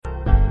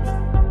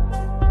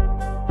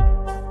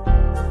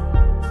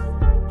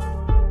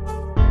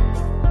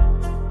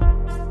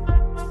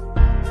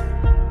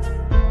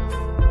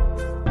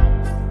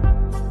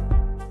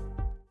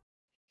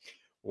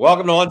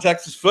Welcome to On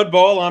Texas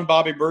Football. I'm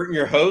Bobby Burton,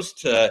 your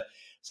host.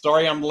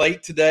 Sorry I'm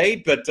late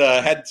today, but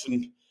had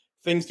some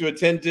things to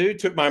attend to.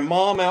 Took my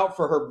mom out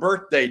for her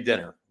birthday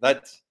dinner.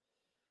 That's,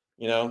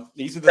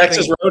 these are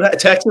the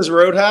Texas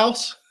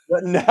Roadhouse.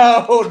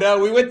 No,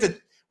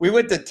 we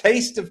went to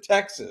Taste of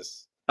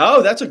Texas.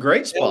 Oh, that's a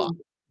great spot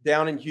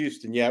down in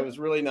Houston. Yeah, it was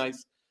really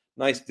nice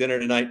dinner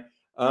tonight.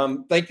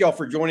 Thank you all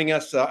for joining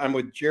us. I'm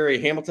with Jerry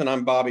Hamilton.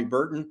 I'm Bobby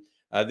Burton.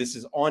 This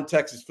is On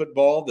Texas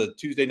Football, the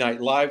Tuesday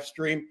night live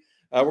stream.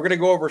 We're going to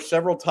go over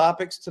several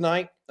topics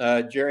tonight,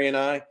 Jerry and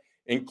I,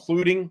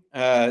 including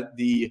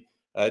the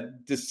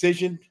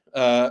decision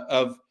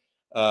of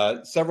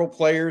several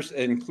players,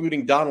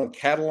 including Donald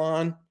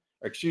Catalon.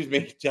 Excuse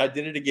me, I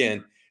did it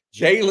again.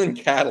 Jalen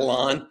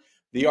Catalon,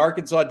 the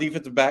Arkansas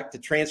defensive back, to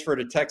transfer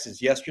to Texas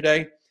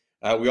yesterday.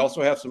 We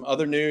also have some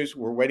other news.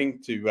 We're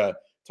waiting to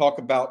talk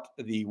about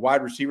the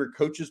wide receiver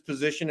coach's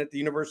position at the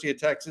University of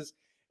Texas,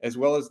 as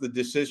well as the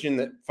decision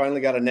that finally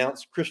got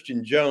announced.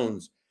 Christian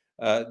Jones,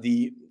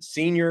 the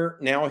senior,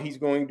 now he's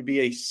going to be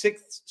a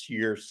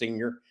sixth-year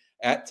senior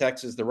at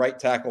Texas, the right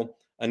tackle,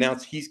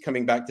 announced he's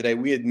coming back today.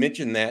 We had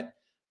mentioned that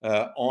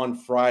on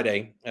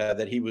Friday,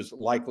 that he was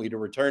likely to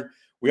return.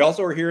 We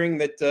also are hearing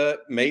that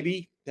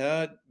maybe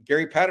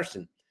Gary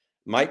Patterson,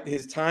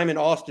 his time in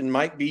Austin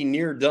might be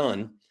near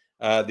done.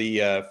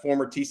 The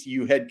former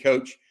TCU head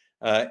coach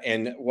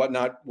and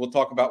whatnot. We'll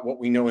talk about what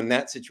we know in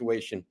that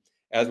situation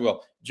as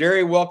well.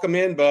 Jerry, welcome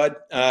in, bud.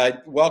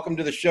 Welcome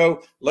to the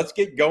show. Let's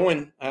get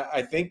going,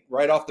 I think,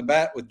 right off the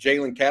bat with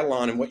Jalen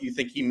Catalon and what you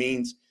think he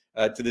means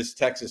to this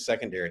Texas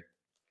secondary.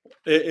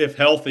 If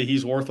healthy,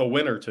 he's worth a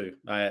win or two.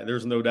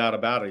 There's no doubt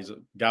about it.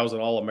 Guy was an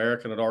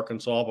All-American at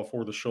Arkansas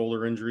before the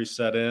shoulder injury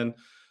set in.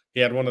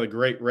 He had one of the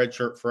great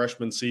redshirt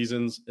freshman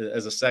seasons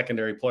as a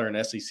secondary player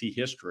in SEC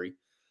history.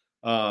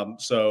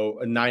 So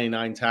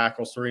 99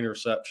 tackles, 3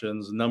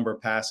 interceptions, number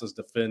of passes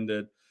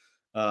defended.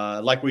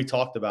 Like we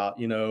talked about,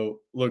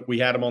 look, we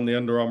had him on the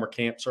Under Armour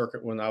camp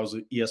circuit when I was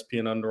at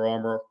ESPN Under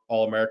Armour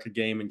All-America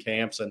game and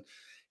camps, and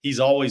he's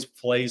always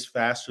plays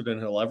faster than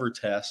he'll ever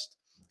test.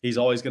 He's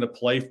always going to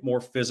play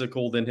more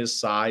physical than his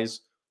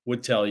size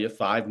would tell you,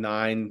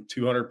 5'9",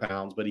 200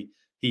 pounds, but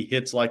he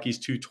hits like he's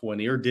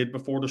 220 or did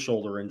before the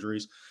shoulder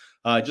injuries.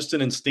 Just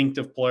an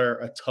instinctive player,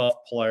 a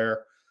tough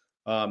player.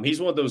 He's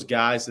one of those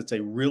guys that's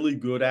a really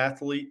good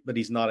athlete, but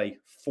he's not a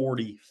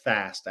 40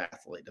 fast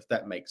athlete, if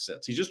that makes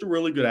sense. He's just a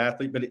really good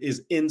athlete, but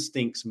his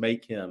instincts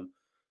make him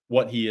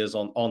what he is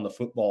on the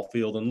football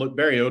field. And look,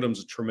 Barry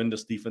Odom's a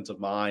tremendous defensive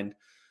mind,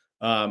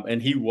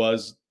 and he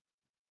was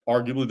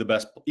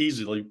arguably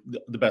easily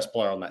the best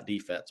player on that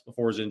defense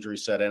before his injury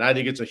set in. I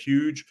think it's a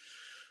huge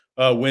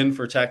win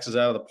for Texas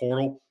out of the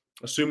portal,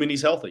 assuming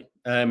he's healthy.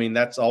 I mean,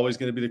 that's always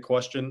going to be the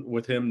question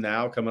with him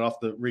now coming off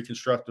the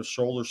reconstructive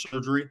shoulder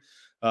surgery.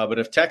 But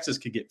if Texas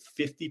could get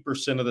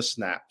 50% of the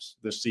snaps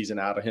this season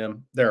out of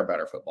him, they're a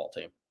better football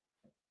team.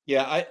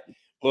 Yeah,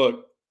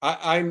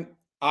 I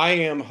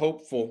am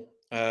hopeful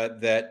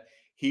that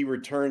he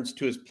returns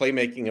to his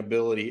playmaking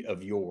ability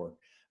of yore.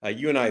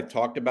 You and I have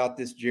talked about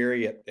this,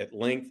 Jerry, at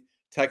length.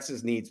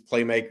 Texas needs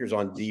playmakers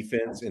on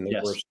defense in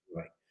the worst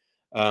way.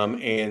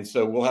 And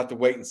so we'll have to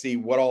wait and see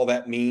what all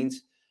that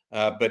means.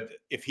 But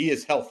if he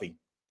is healthy,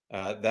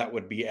 that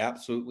would be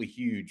absolutely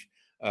huge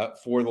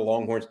for the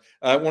Longhorns.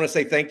 I want to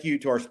say thank you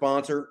to our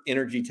sponsor,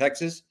 Energy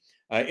Texas.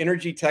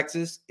 Energy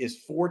Texas is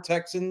for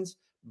Texans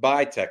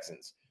by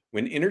Texans.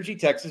 When Energy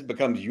Texas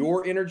becomes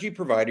your energy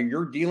provider,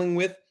 you're dealing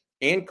with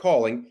and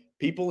calling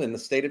people in the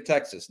state of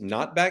Texas,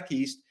 not back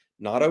east,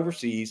 not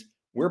overseas.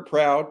 We're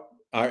proud,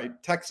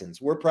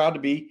 Texans. We're proud to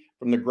be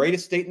from the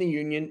greatest state in the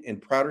union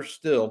and prouder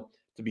still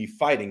to be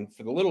fighting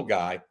for the little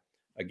guy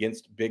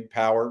against big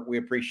power. We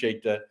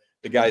appreciate the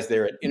guys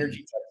there at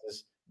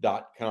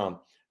energytexas.com.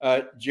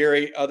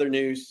 Jerry, other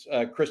news,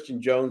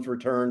 Christian Jones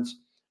returns.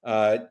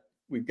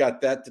 We've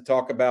got that to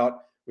talk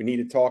about. We need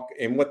to talk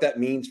and what that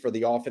means for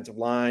the offensive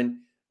line.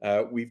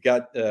 We've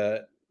got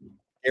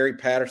Gary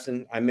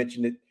Patterson. I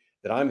mentioned it,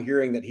 that I'm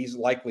hearing that he's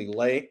likely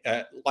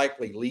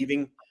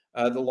leaving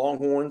the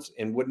Longhorns,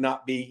 and would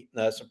not be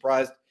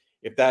surprised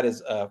if that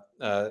is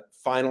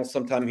final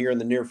sometime here in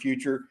the near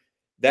future.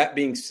 That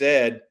being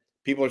said,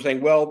 people are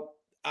saying, well,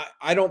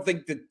 I don't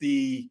think that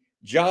the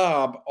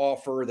job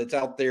offer that's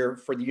out there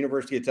for the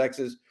University of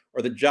Texas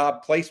or the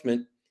job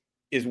placement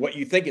is what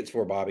you think it's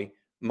for, Bobby.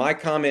 My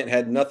comment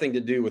had nothing to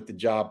do with the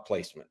job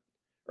placement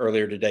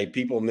earlier today.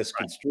 People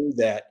misconstrued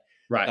that.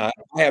 Right.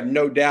 I have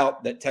no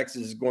doubt that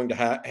Texas is going to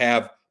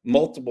have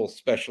multiple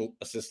special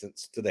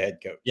assistants to the head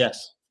coach.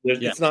 Yes.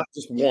 It's not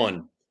just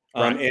one.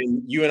 Right.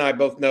 And you and I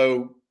both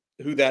know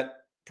who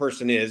that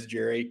person is,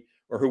 Jerry,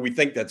 or who we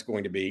think that's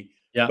going to be.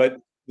 Yeah.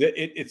 But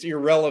it's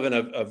irrelevant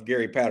of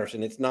Gary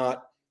Patterson. It's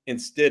not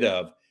instead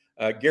of.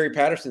 Gary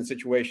Patterson's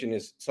situation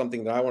is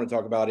something that I want to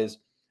talk about. Is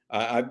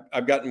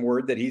I've gotten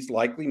word that he's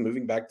likely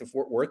moving back to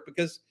Fort Worth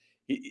because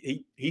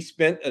he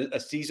spent a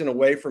season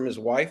away from his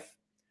wife,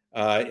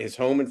 his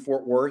home in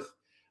Fort Worth,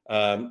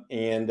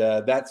 and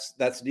that's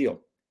the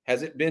deal.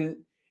 Has it been?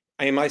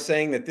 Am I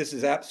saying that this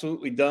is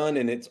absolutely done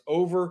and it's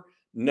over?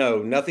 No,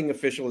 nothing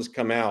official has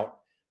come out.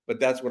 but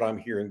that's what I'm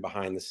hearing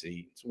behind the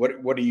scenes.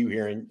 What are you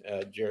hearing,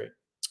 Jerry?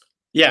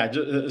 Yeah,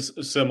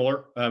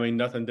 similar. I mean,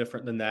 nothing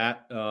different than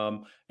that.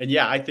 And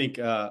yeah, I think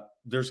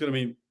there's going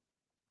to be.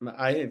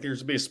 I think there's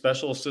going to be a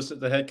special assistant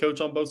to head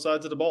coach on both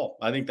sides of the ball.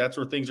 I think that's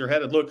where things are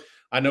headed. Look,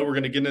 I know we're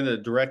going to get into the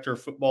director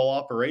of football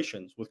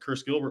operations with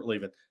Chris Gilbert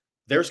leaving.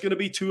 There's going to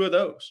be two of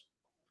those.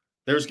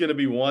 There's going to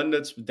be one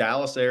that's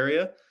Dallas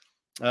area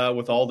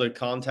with all the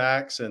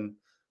contacts and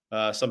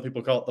some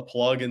people call it the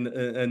plug in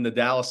the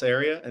Dallas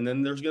area. And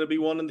then there's going to be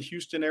one in the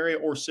Houston area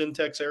or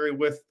Syntex area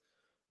with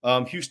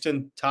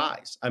Houston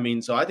ties. I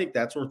mean, so I think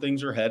that's where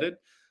things are headed.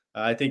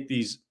 I think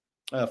these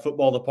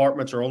football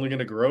departments are only going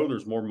to grow.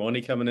 There's more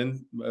money coming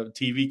in,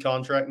 TV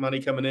contract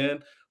money coming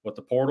in with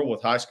the portal,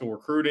 with high school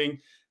recruiting.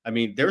 I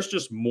mean, there's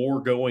just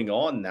more going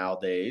on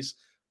nowadays.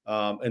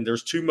 And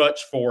there's too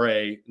much for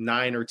a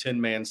 9 or 10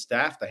 man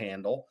staff to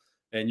handle.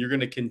 And you're going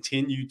to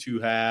continue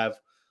to have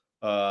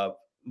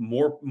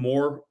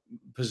more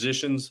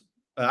positions.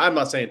 I'm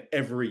not saying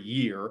every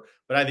year,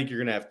 but I think you're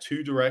going to have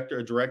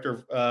a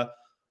director of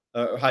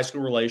high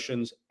school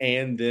relations,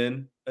 and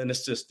then an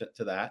assistant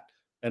to that.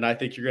 And I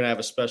think you're going to have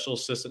a special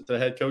assistant to the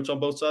head coach on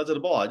both sides of the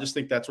ball. I just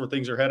think that's where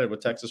things are headed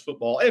with Texas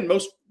football and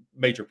most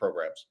major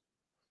programs.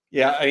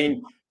 Yeah, I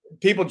mean,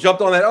 people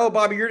jumped on that. Oh,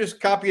 Bobby, you're just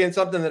copying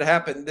something that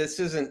happened.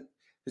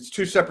 It's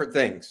two separate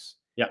things.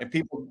 Yeah. And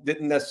people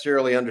didn't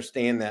necessarily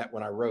understand that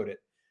when I wrote it.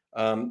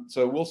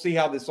 So we'll see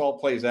how this all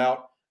plays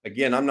out.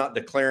 Again, I'm not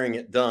declaring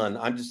it done.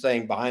 I'm just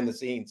saying behind the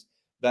scenes,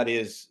 that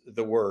is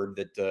the word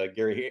that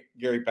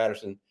Gary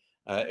Patterson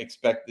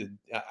expected.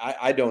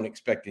 I don't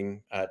expect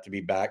him to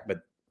be back, but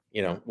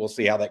we'll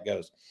see how that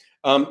goes.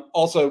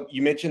 Also,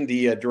 you mentioned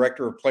the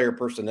director of player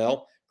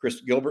personnel,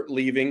 Chris Gilbert,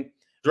 leaving.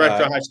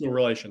 Director of high school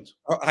relations.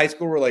 High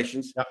school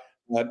relations.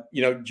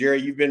 Yep.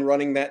 Jerry, you've been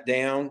running that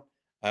down.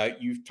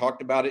 You've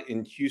talked about it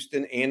in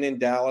Houston and in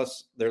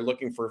Dallas. They're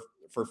looking for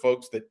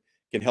folks that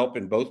can help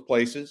in both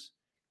places.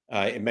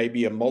 It may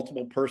be a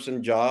multiple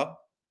person job.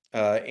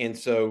 And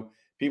so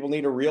people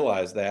need to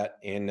realize that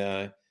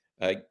and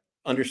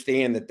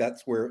understand that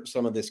that's where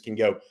some of this can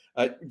go.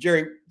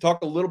 Jerry,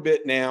 talk a little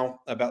bit now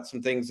about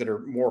some things that are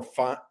more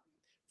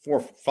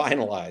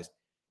finalized.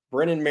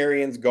 Brennan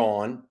Marion's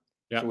gone.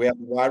 Yep. So we have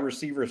the wide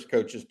receivers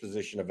coach's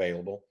position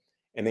available,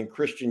 and then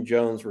Christian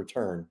Jones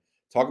returned.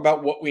 Talk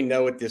about what we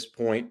know at this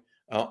point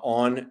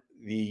on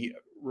the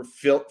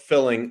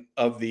filling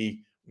of the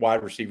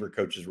wide receiver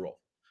coach's role.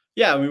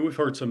 Yeah, I mean, we've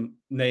heard some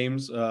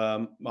names,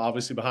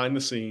 obviously behind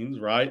the scenes,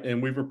 right?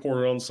 And we've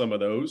reported on some of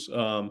those.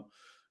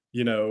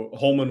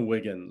 Holman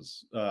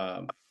Wiggins,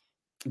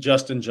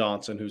 Justin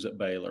Johnson, who's at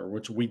Baylor,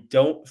 which we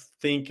don't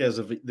think as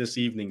of this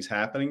evening's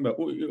happening, but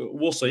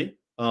we'll see.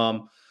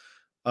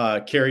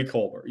 Kerry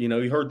Colbert,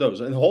 you heard those.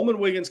 And Holman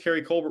Wiggins,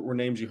 Kerry Colbert were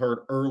names you heard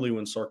early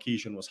when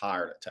Sarkisian was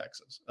hired at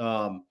Texas.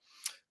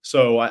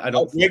 So I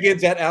don't.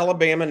 Wiggins at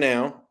Alabama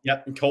now.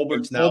 Yep, and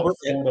Colbert's now at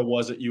Florida,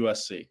 was at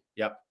USC.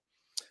 Yep.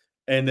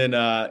 And then,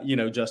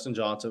 Justin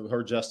Johnson, we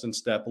heard Justin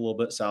step a little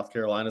bit. South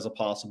Carolina is a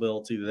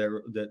possibility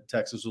that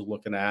Texas was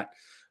looking at.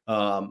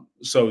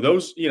 So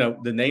those,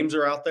 the names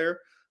are out there.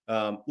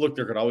 Look,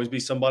 there could always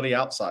be somebody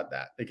outside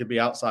that. They could be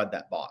outside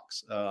that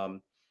box.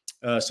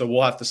 So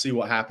we'll have to see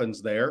what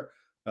happens there.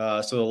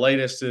 So the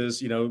latest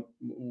is,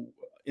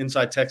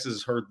 Inside Texas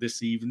has heard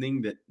this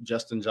evening that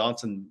Justin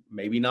Johnson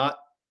maybe not.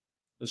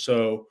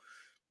 So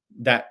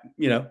that,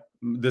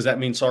 does that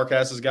mean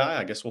Sark's guy?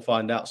 I guess we'll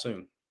find out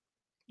soon.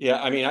 Yeah,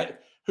 I mean,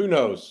 who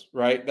knows,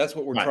 right? That's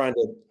what we're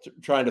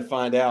trying to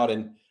find out.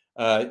 And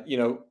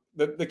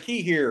the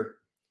key here,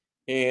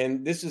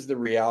 and this is the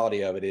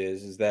reality of it,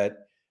 is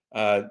that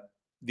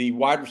the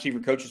wide receiver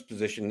coach's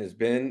position has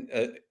been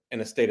in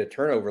a state of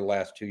turnover the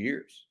last 2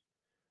 years.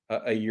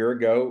 A year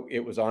ago,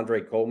 it was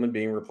Andre Coleman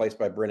being replaced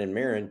by Brennan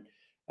Marion.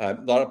 A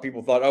lot of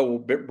people thought, oh,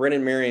 well,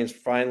 Brennan Marion's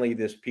finally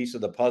this piece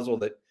of the puzzle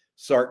that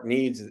Sark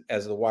needs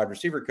as the wide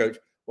receiver coach.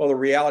 Well, the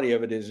reality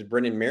of it is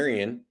Brennan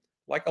Marion,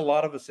 like a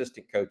lot of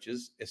assistant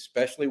coaches,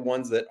 especially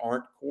ones that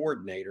aren't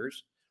coordinators,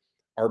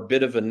 are a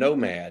bit of a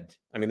nomad.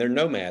 I mean, they're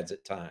nomads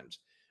at times.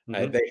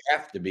 Mm-hmm. They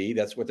have to be.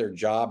 That's what their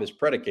job is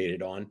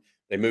predicated on.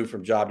 They move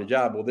from job to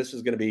job. Well, this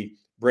is going to be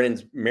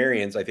Brennan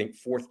Marion's, I think,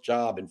 fourth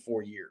job in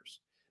 4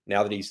 years,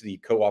 now that he's the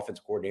co-offense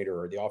coordinator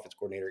or the offense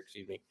coordinator,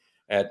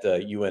 at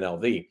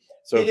UNLV.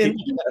 So,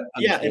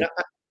 and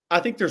I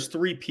think there's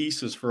three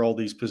pieces for all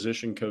these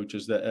position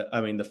coaches that,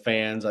 the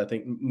fans, I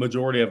think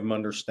majority of them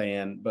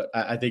understand, but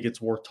I think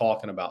it's worth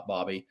talking about,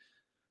 Bobby,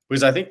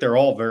 because I think they're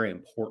all very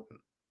important.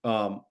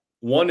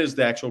 One is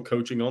the actual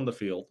coaching on the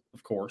field,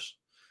 of course.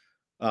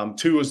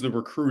 Two is the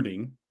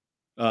recruiting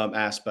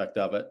aspect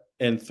of it.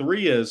 And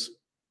three is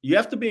you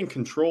have to be in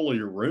control of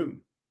your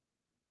room.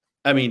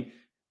 I mean,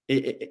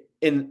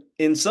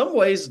 in some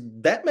ways,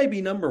 that may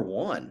be number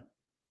one.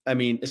 I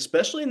mean,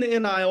 especially in the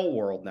NIL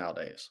world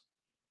nowadays.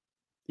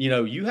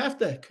 You have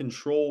to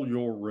control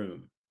your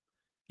room.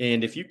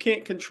 And if you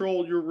can't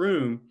control your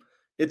room,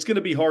 it's going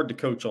to be hard to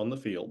coach on the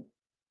field,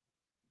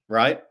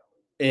 right?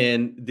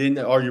 And then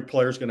are your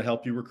players going to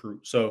help you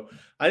recruit? So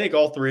I think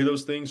all three of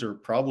those things are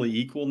probably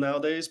equal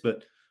nowadays.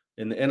 But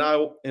in the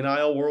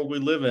NIL world we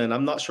live in,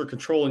 I'm not sure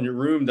controlling your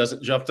room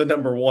doesn't jump to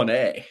number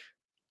 1A.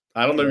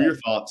 I don't know your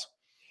thoughts.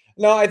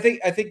 No, I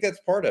think that's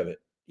part of it.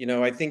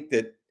 I think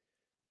that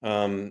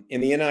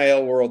in the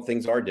NIL world,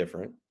 things are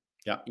different.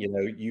 Yeah.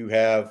 You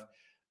have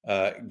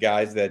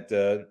guys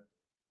that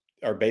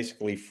are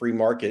basically free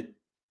market,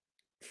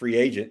 free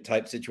agent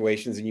type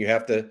situations, and you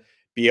have to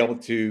be able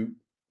to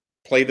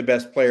play the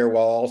best player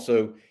while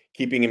also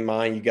keeping in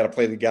mind you got to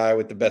play the guy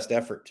with the best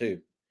effort too.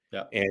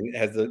 Yeah. And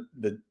has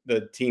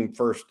the team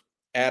first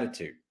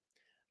attitude.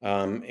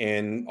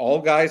 And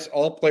all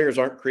players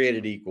aren't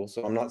created equal.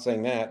 So I'm not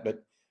saying that,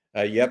 but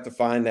you have to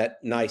find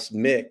that nice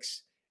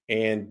mix.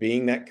 And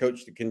being that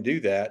coach that can do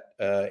that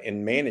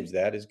and manage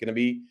that is going to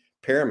be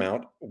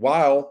paramount,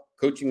 while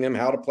coaching them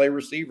how to play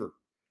receiver,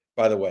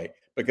 by the way.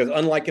 Because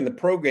unlike in the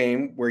pro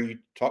game where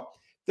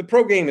the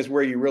pro game is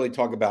where you really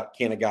talk about,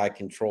 can a guy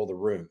control the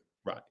room?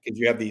 Right. Because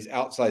you have these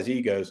outsized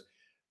egos.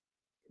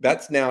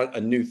 That's now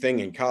a new thing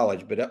in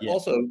college. But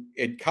also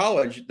in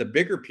college, the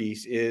bigger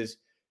piece is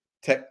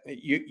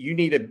you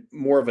need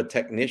more of a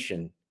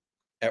technician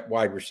at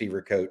wide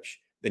receiver coach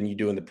than you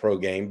do in the pro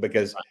game,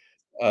 because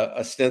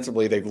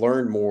ostensibly they've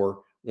learned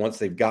more once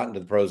they've gotten to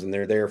the pros, and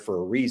they're there for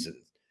a reason.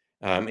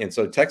 And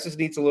so Texas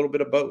needs a little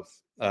bit of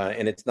both.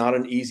 And it's not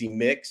an easy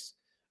mix.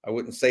 I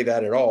wouldn't say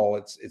that at all.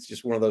 It's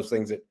just one of those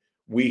things that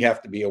we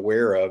have to be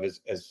aware of,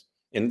 as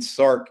and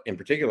Sark in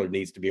particular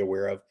needs to be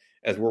aware of,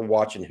 as we're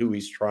watching who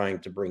he's trying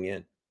to bring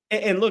in.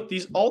 And look,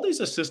 all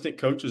these assistant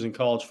coaches in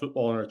college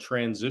football are in a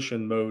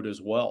transition mode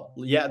as well.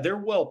 Yeah, they're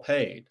well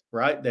paid,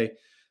 right?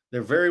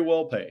 They're very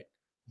well paid,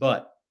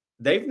 but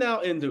they've now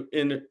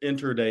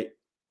entered a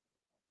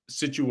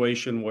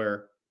situation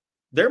where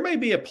there may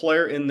be a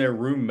player in their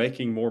room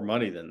making more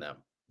money than them.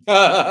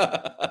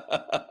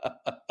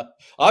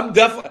 I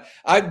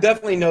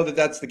definitely know that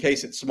that's the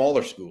case at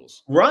smaller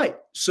schools. Right.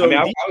 So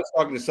I was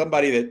talking to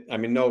somebody that,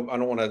 no, I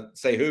don't want to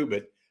say who,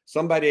 but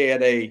somebody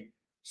at a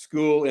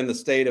school in the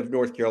state of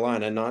North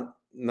Carolina,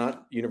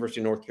 not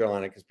University of North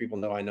Carolina, because people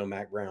know I know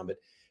Mac Brown,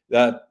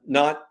 but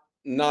not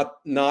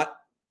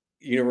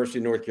University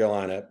of North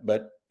Carolina,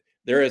 but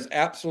there is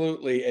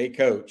absolutely a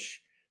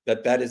coach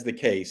that is the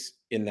case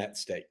in that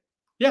state.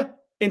 Yeah.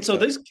 And so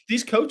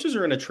these coaches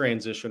are in a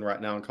transition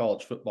right now in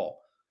college football.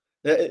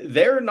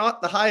 They're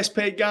not the highest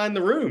paid guy in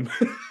the room.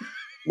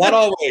 Not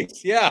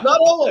always. Yeah. Not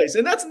always.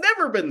 And that's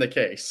never been the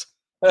case.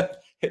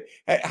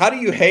 How do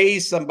you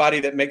haze somebody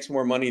that makes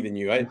more money than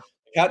you?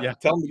 Tell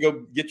them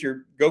to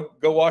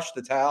go wash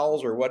the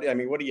towels, or what?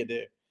 What do you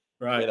do?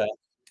 Right.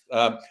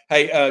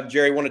 Hey,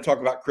 Jerry, want to talk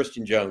about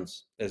Christian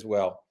Jones as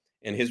well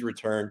and his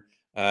return.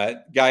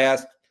 Guy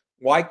asked,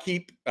 why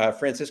keep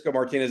Francisco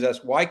Martinez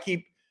asked, why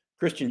keep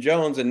Christian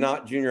Jones and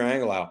not Junior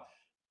Angilau?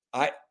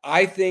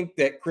 I think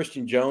that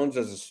Christian Jones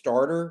as a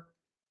starter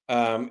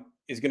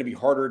is going to be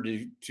harder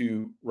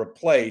to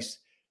replace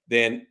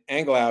than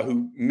Angilau,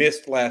 who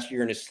missed last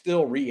year and is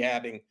still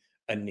rehabbing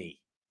a knee.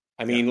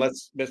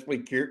 Let's be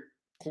clear.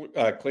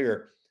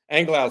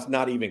 Angilau is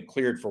not even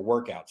cleared for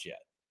workouts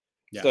yet.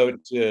 Yeah. So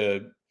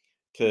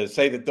to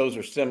say that those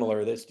are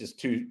similar, that's just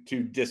two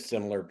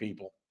dissimilar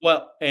people.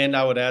 Well, and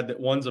I would add that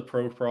one's a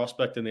pro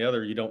prospect and the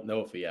other, you don't know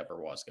if he ever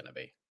was going to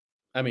be.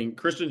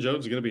 Christian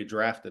Jones is going to be a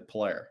drafted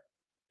player.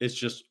 It's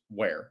just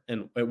where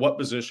and at what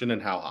position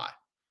and how high.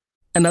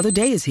 Another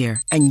day is here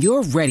and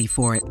you're ready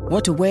for it.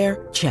 What to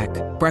wear? Check.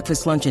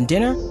 Breakfast, lunch, and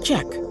dinner?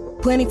 Check.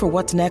 Planning for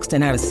what's next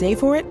and how to save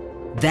for it?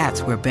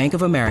 That's where Bank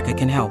of America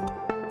can help.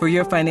 For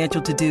your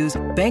financial to-dos,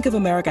 Bank of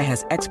America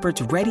has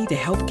experts ready to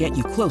help get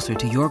you closer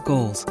to your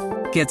goals.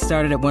 Get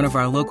started at one of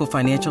our local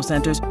financial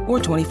centers or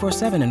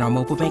 24/7 in our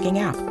mobile banking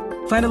app.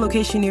 Find a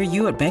location near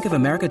you at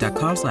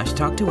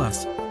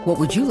bankofamerica.com/talktous. What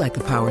would you like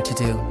the power to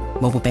do?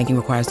 Mobile banking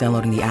requires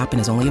downloading the app and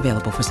is only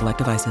available for select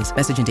devices.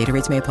 Message and data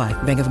rates may apply.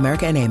 Bank of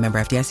America NA, member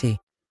FDIC.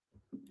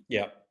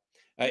 Yeah.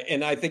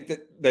 And I think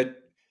that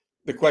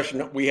the question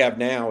that we have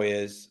now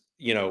is,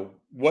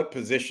 what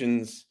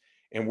positions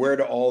and where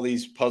do all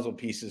these puzzle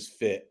pieces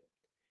fit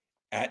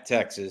at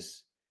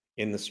Texas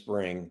in the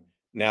spring?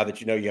 Now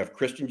that you have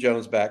Christian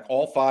Jones back,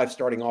 all 5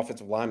 starting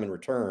offensive linemen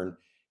return,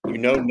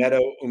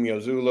 Neto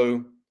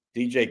Umeozulu,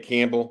 DJ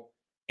Campbell,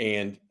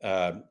 and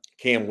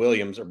Cam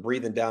Williams are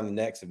breathing down the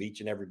necks of each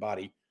and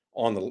everybody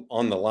on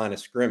the line of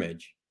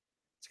scrimmage.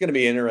 It's going to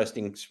be an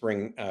interesting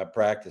spring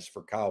practice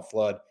for Kyle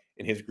Flood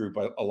and his group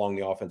along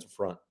the offensive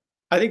front.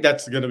 I think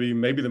that's going to be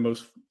maybe the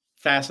most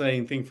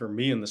fascinating thing for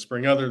me in the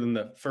spring, other than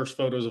the first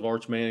photos of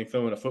Arch Manning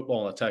throwing a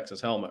football in a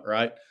Texas helmet,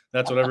 right?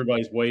 That's what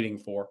everybody's waiting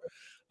for.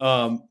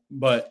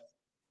 But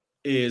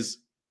is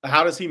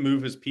how does he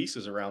move his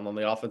pieces around on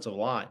the offensive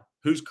line?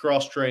 Who's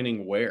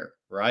cross-training where,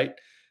 right?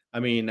 I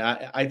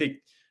think,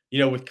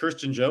 with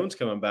Christian Jones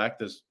coming back,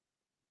 does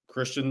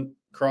Christian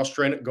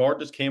cross-train at guard?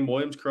 Does Cam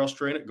Williams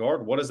cross-train at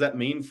guard? What does that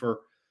mean for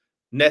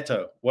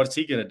Neto? What's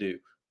he going to do?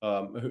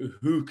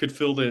 Who could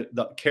fill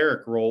the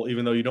Carrick role,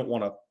 even though you don't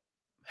want to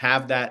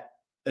have that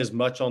as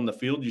much on the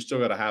field? You still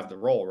got to have the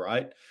role,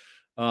 right?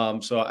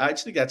 So I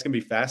just think that's going to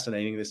be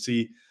fascinating to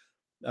see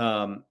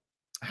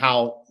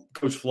how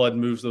Coach Flood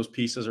moves those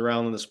pieces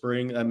around in the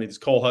spring. I mean, is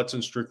Cole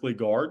Hudson strictly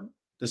guard?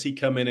 Does he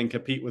come in and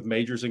compete with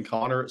Majors and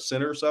Connor at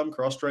center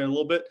cross-train a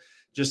little bit?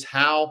 Just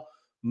how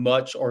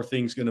much are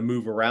things going to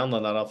move around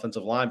on that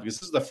offensive line? Because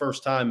this is the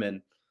first time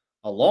in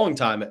a long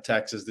time at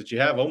Texas that you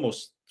have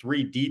almost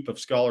 3 deep of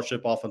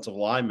scholarship offensive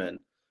linemen.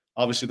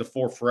 Obviously, the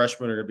 4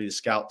 freshmen are going to be the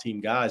scout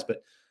team guys,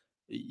 but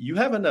you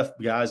have enough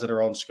guys that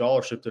are on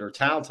scholarship that are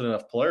talented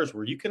enough players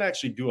where you can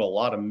actually do a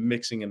lot of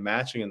mixing and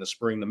matching in the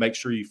spring to make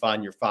sure you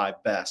find your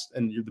 5 best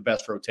and you're the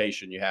best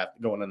rotation you have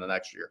going into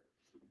next year.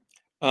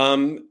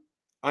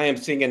 I am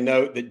seeing a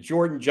note that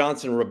Jordan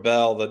Johnson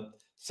Rebel, the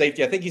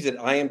safety, I think he's at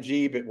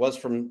IMG, but was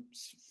from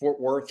Fort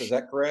Worth. Is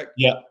that correct?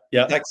 Yeah.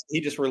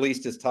 He just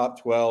released his top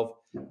 12.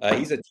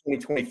 He's a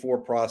 2024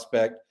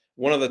 prospect,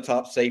 one of the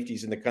top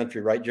safeties in the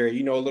country, right, Jerry?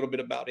 You know a little bit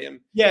about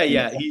him?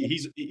 Yeah.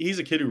 He's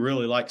a kid who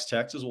really likes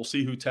Texas. We'll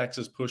see who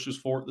Texas pushes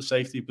for at the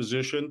safety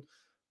position.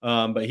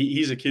 But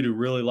he's a kid who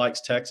really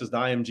likes Texas. The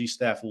IMG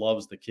staff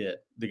loves the kid.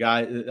 The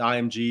guy at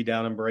IMG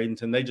down in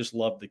Bradenton, they just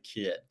love the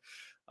kid.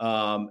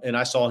 And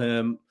I saw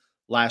him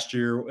last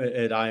year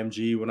at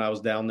IMG when I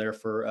was down there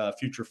for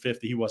Future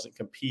 50. He wasn't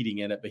competing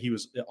in it, but he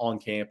was on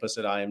campus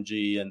at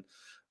IMG. And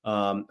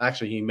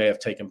actually, he may have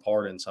taken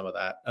part in some of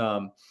that.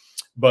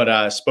 But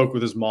I spoke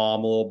with his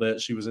mom a little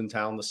bit. She was in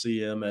town to see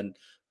him. And,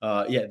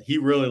 he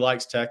really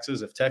likes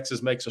Texas. If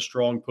Texas makes a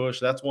strong push,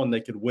 that's one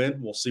they could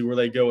win. We'll see where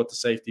they go at the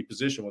safety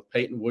position. With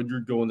Peyton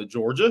Woodyard going to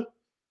Georgia,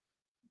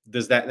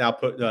 does that now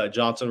put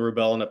Johnson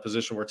Rebel in a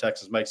position where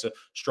Texas makes a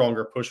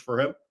stronger push for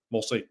him?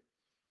 We'll see.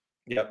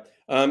 Yep.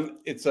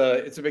 It's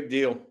a big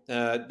deal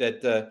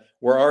that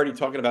we're already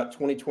talking about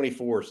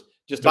 2024s,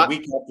 just a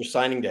week after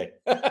signing day.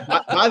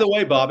 by the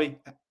way, Bobby,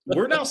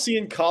 we're now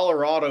seeing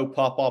Colorado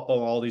pop up on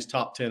all these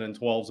top 10 and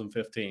 12s and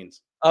 15s.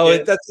 Oh,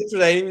 that's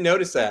interesting. I didn't even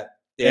notice that.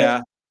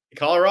 Yeah.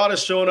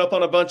 Colorado's showing up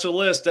on a bunch of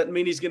lists. Doesn't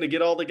mean he's going to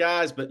get all the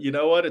guys, but you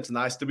know what? It's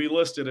nice to be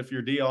listed if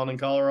you're Dion in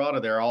Colorado.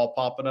 They're all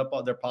popping up.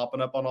 They're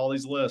popping up on all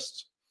these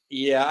lists.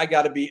 Yeah, I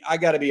gotta be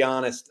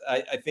honest.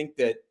 I think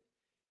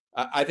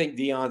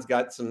Dion's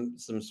got some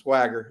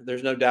swagger.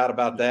 There's no doubt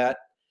about that.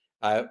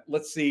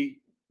 Let's see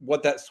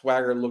what that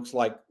swagger looks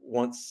like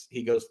once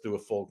he goes through a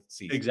full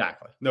season.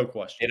 Exactly, no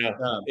question.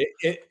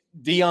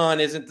 Dion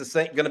isn't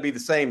going to be the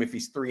same if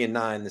he's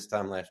 3-9 this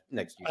time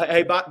next year.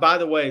 Hey, by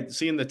the way,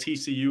 seeing the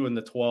TCU in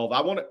the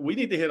 12, we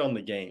need to hit on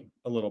the game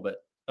a little bit.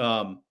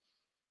 And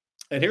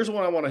here's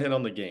what I want to hit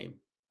on the game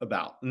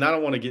about. And I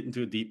don't want to get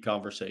into a deep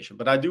conversation,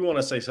 but I do want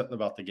to say something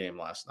about the game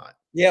last night.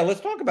 Yeah,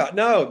 let's talk about.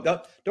 No,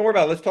 don't worry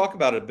about it. Let's talk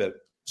about it a bit.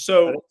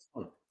 So,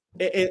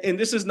 and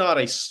this is not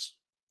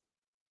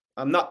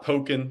I'm not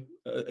poking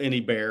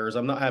any bears.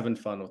 I'm not having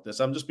fun with this.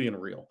 I'm just being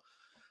real.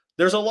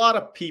 There's a lot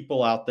of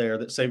people out there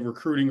that say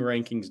recruiting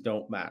rankings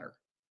don't matter.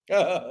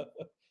 Yeah.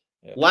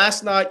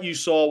 Last night, you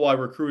saw why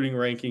recruiting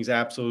rankings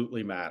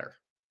absolutely matter.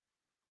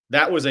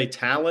 That was a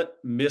talent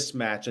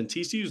mismatch, and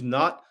TCU's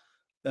not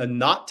a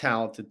not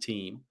talented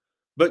team,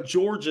 but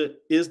Georgia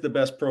is the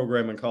best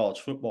program in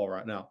college football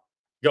right now.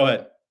 Go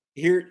ahead.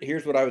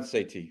 Here's what I would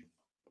say to you,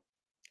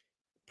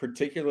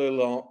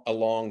 particularly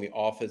along the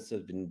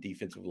offensive and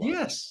defensive line.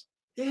 Yes.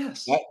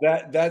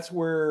 That's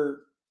where,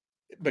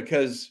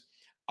 because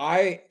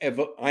I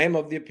am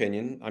of the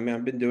opinion, I mean,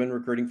 I've been doing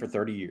recruiting for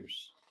 30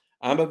 years.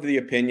 I'm of the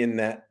opinion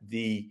that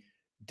the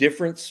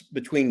difference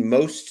between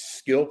most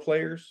skill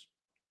players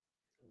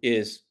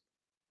is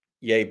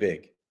yay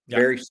big,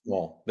 very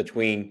small,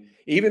 between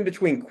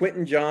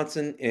Quentin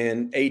Johnson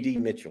and A.D.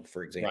 Mitchell,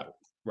 for example.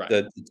 Right.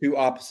 The two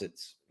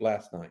opposites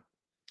last night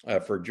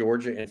for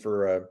Georgia and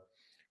for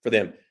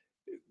them.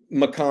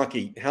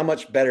 McConkey, how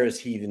much better is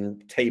he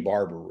than Tay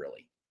Barber,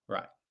 really?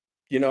 Right.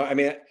 I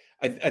mean,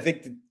 I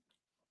think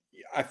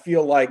I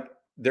feel like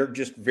they're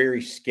just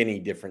very skinny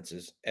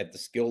differences at the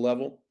skill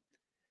level.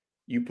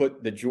 You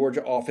put the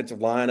Georgia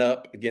offensive line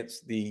up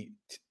against the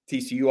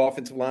TCU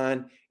offensive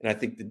line, and I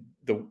think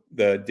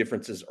the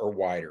differences are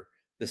wider.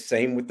 The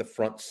same with the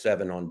front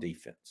seven on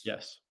defense.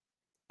 Yes.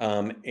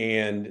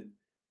 And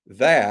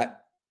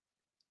that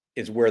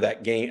is where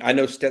that game. I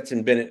know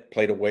Stetson Bennett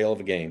played a whale of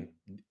a game.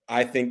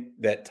 I think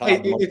that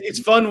Todd. It's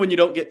fun when you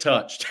don't get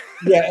touched.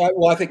 Yeah,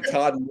 I think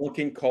Todd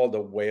Monken called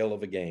a whale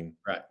of a game.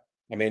 Right.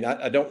 I mean,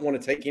 I don't want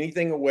to take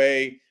anything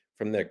away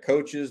from their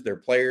coaches, their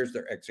players,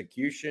 their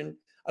execution.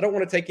 I don't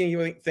want to take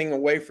anything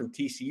away from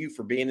TCU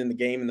for being in the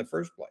game in the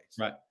first place.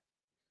 Right.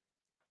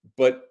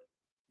 But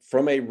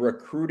from a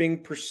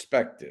recruiting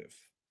perspective,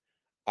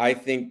 I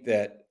think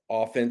that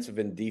offensive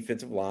and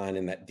defensive line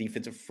and that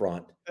defensive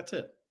front. That's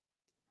it.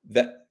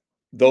 That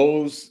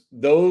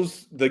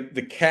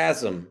the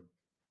chasm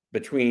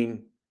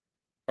between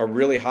a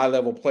really high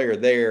level player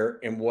there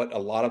and what a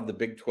lot of the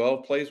Big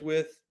 12 plays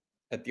with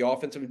at the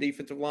offensive and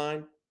defensive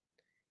line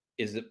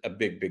is a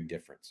big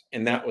difference.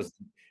 And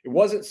it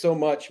wasn't so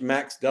much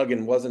Max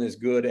Duggan wasn't as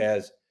good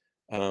as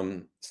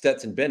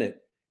Stetson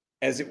Bennett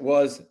as it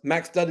was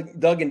Max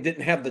Duggan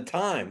didn't have the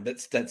time that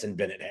Stetson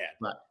Bennett had.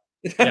 Right.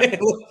 Yeah.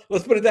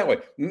 Let's put it that way.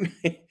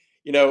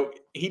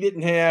 He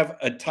didn't have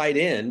a tight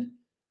end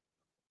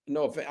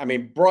No, I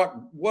mean, Brock,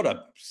 what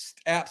a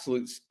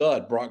absolute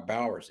stud Brock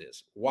Bowers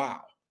is.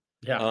 Wow.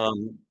 Yeah.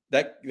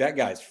 That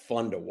guy's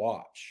fun to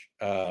watch.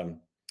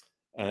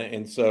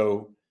 And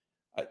so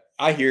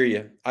I hear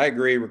you. I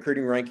agree.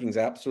 Recruiting rankings,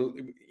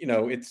 absolutely.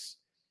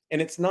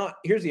 It's not.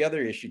 Here's the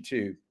other issue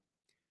too.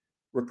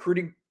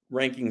 Recruiting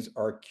rankings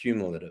are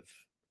cumulative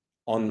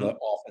on the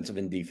offensive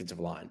and defensive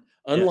line.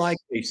 Unlike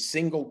a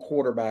single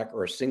quarterback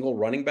or a single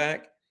running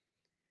back,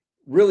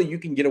 really you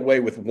can get away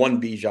with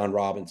one Bijan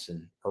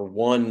Robinson or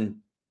one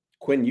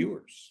Quinn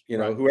Ewers,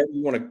 whoever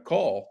you want to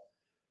call,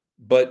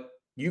 but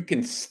you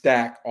can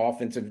stack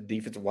offensive and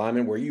defensive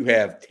linemen where you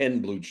have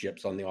 10 blue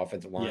chips on the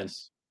offensive line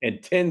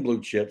and 10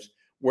 blue chips,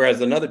 whereas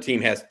another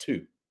team has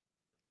 2.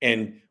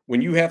 And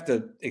when you have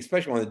to,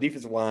 especially on the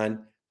defensive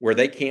line, where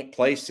they can't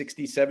play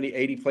 60, 70,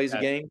 80 plays a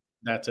game.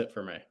 That's it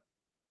for me.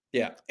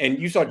 Yeah. And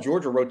you saw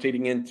Georgia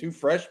rotating in 2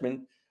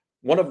 freshmen,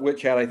 one of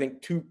which had, I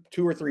think, two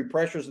or three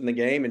pressures in the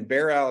game. And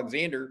Bear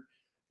Alexander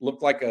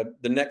looked like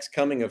the next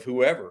coming of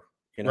whoever,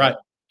 Right.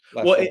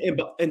 Well,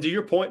 and to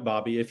your point,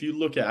 Bobby, if you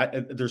look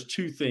at, there's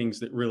 2 things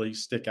that really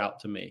stick out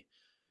to me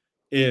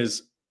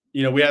is,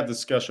 we had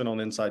discussion on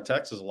Inside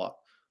Texas a lot.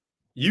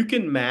 You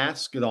can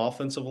mask an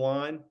offensive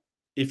line.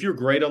 If you're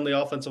great on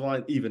the offensive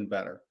line, even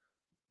better.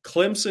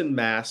 Clemson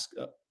masked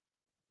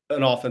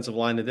an offensive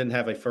line that didn't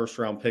have a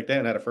first-round pick. They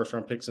hadn't had a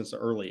first-round pick since the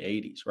early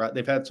 80s, right?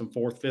 They've had some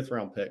 4th,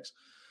 5th-round picks.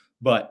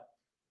 But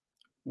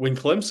when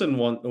Clemson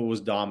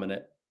was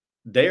dominant,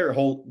 they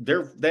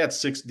had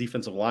 6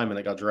 defensive linemen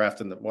that got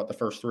drafted in the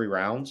first 3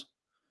 rounds.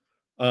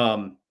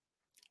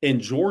 In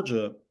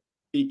Georgia,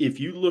 if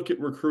you look at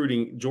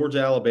recruiting, Georgia,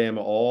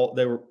 Alabama,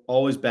 they were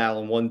always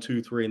battling 1,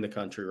 2, 3 in the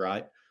country,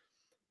 right?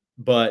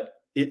 But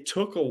it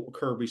took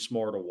Kirby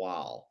Smart a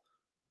while.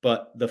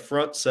 But the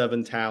front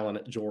 7 talent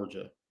at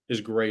Georgia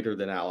is greater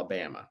than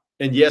Alabama.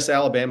 And yes,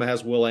 Alabama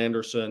has Will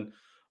Anderson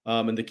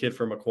and the kid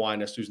from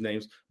Aquinas, whose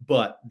names,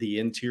 but the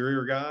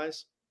interior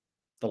guys,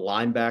 the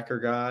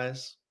linebacker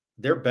guys,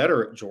 they're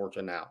better at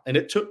Georgia now. And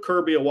it took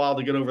Kirby a while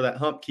to get over that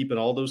hump, keeping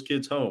all those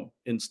kids home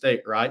in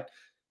state, right?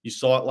 You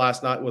saw it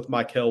last night with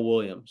Michael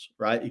Williams,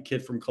 right? A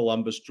kid from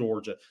Columbus,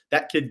 Georgia.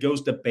 That kid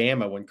goes to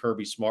Bama when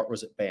Kirby Smart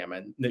was at Bama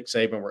and Nick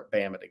Saban were at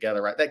Bama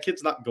together, right? That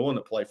kid's not going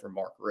to play for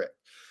Mark Richt.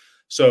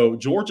 So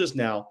Georgia's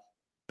now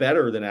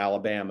better than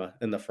Alabama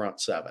in the front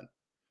 7.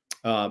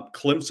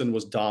 Clemson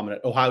was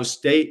dominant. Ohio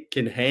State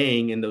can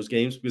hang in those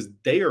games because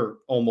they are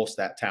almost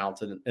that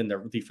talented in their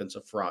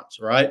defensive fronts,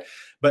 right?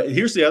 But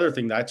here's the other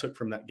thing that I took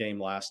from that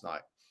game last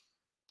night.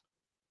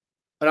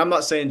 And I'm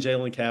not saying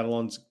Jalen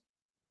Catalon's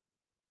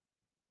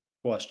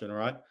question,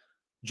 right?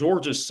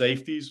 Georgia's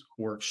safeties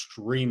were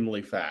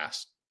extremely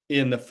fast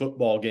in the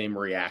football game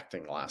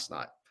reacting last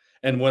night.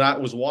 And when I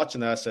was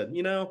watching that, I said,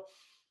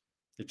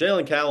 if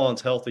Jalen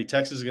Catalon's healthy,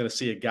 Texas is going to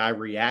see a guy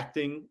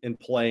reacting and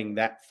playing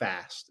that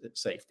fast at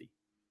safety.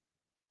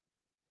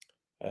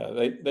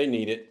 They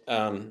need it.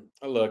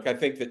 Look, I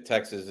think that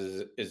Texas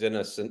is in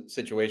a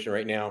situation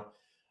right now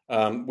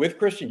with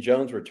Christian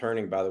Jones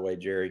returning, by the way,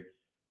 Jerry,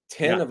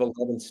 10 of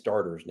 11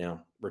 starters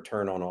now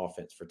return on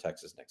offense for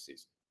Texas next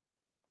season.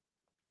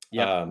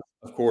 Yeah.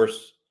 Of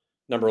course,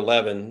 number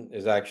 11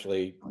 is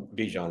actually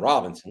Bijan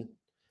Robinson.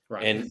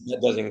 Right. And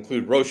that doesn't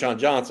include Roschon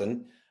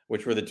Johnson,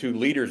 which were the 2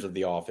 leaders of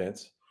the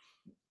offense.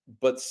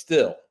 But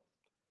still,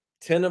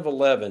 10 of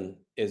 11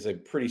 is a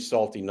pretty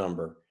salty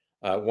number.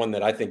 One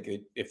that I think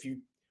if you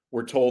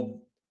were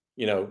told,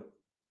 to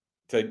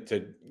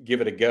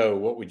give it a go,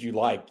 what would you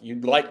like?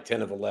 You'd like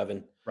 10 of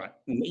 11. Right.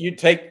 You'd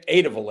take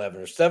 8 of 11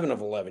 or 7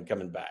 of 11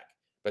 coming back.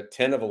 But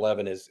 10 of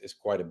 11 is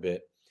quite a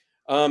bit.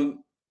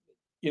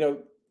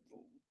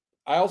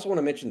 I also want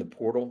to mention the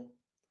portal.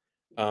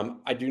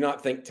 I do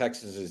not think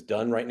Texas is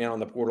done right now in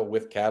the portal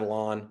with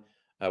Catalon,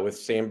 with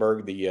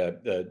Sandberg,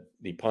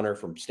 the punter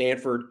from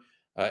Stanford,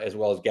 as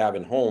well as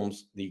Gavin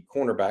Holmes, the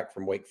cornerback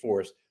from Wake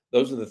Forest.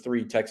 Those are the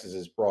 3 Texas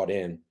has brought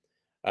in.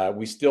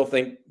 We still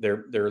think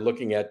they're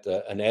looking at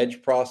an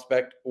edge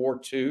prospect or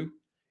 2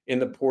 in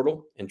the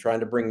portal and trying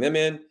to bring them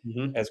in,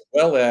 as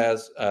well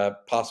as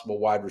possible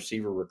wide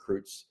receiver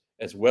recruits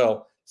as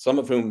well, some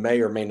of whom may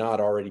or may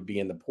not already be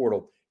in the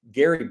portal.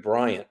 Gary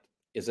Bryant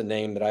is a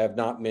name that I have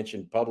not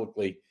mentioned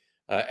publicly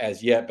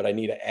as yet, but I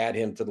need to add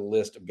him to the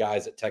list of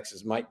guys that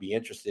Texas might be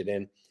interested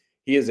in.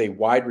 He is a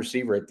wide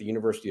receiver at the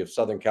University of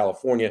Southern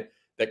California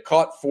that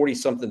caught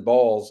 40-something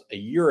balls a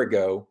year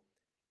ago,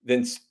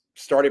 then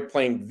started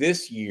playing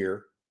this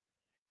year,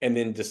 and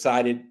then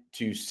decided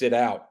to sit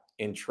out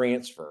and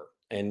transfer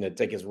and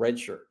take his red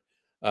shirt.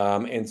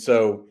 And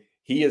so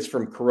he is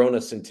from Corona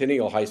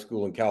Centennial High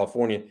School in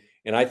California.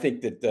 And I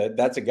think that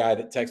that's a guy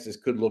that Texas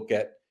could look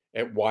at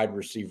wide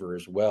receiver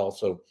as well.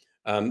 So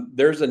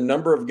there's a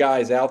number of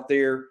guys out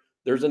there.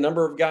 There's a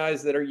number of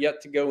guys that are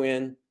yet to go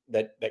in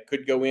that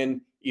could go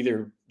in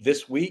either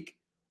this week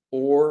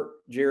or,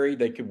 Jerry,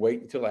 they could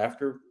wait until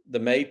after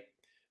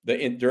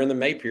during the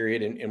May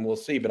period, and we'll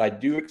see. But I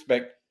do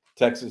expect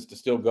Texas to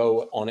still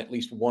go on at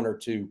least 1 or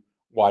 2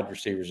 wide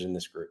receivers in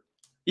this group.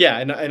 Yeah,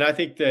 and I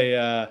think they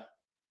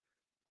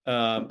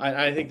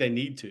I think they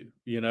need to,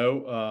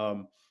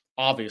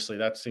 Obviously,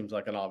 that seems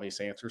like an obvious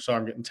answer. So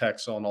I'm getting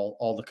texts on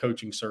all the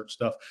coaching search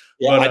stuff.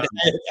 Yeah, But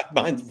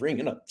mine's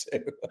ringing up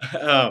too.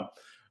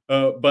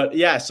 but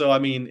yeah, so I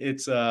mean,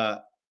 it's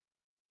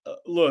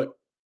look,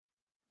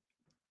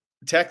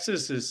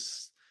 Texas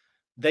is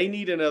they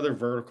need another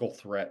vertical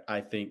threat,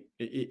 I think,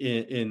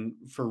 in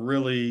for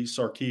really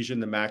Sarkisian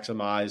to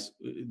maximize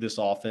this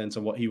offense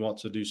and what he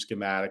wants to do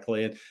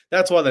schematically, and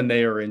that's why the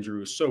Nair injury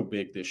was so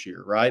big this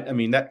year, right? I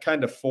mean, that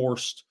kind of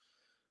forced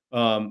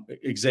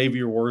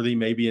Xavier Worthy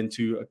maybe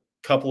into a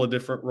couple of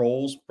different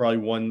roles, probably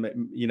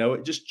one,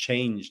 it just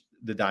changed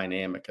the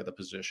dynamic of the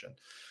position.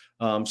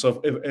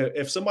 So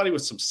if somebody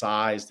with some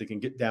size that can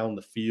get down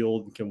the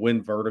field and can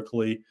win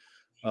vertically,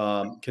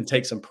 can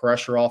take some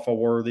pressure off of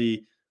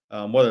Worthy,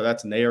 whether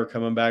that's Nair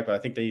coming back, but I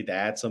think they need to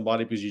add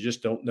somebody because you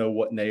just don't know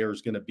what Nair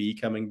is going to be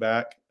coming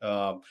back.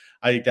 I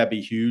think that'd be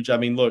huge. I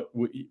mean, look,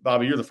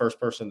 Bobby, you're the first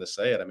person to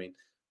say it. I mean,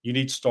 you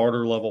need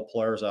starter level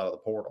players out of the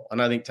portal.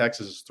 And I think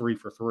Texas is 3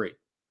 for 3.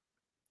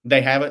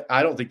 They haven't.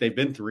 I don't think they've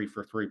been 3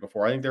 for 3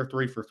 before. I think they're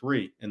 3 for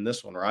 3 in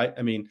this one, right?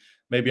 I mean,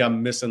 maybe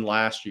I'm missing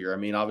last year. I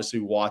mean,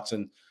 obviously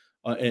Watson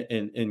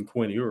and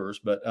Quinn Ewers,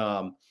 but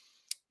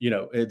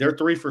they're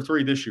 3 for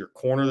 3 this year.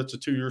 Corner that's a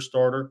 2-year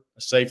starter,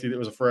 a safety that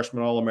was a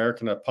freshman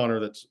All-American, a punter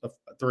that's a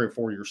 3 or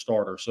 4-year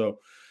starter. So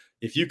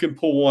if you can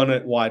pull one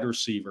at wide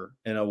receiver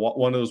and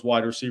one of those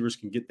wide receivers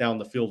can get down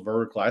the field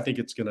vertically, I think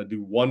it's going to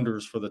do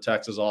wonders for the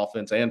Texas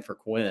offense and for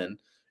Quinn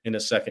in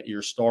his second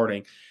year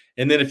starting.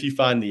 And then if you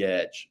find the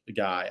edge, the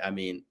guy, I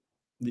mean,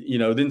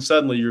 then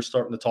suddenly you're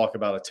starting to talk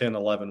about a 10,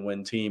 11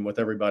 win team with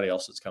everybody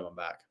else that's coming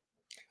back.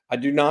 I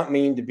do not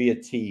mean to be a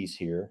tease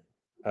here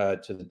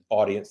to the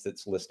audience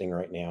that's listening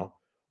right now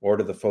or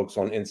to the folks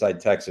on Inside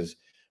Texas,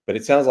 but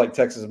it sounds like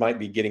Texas might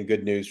be getting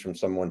good news from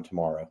someone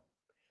tomorrow.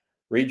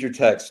 Read your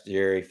text,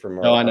 Jerry.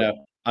 I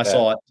know. I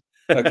saw it.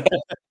 Okay.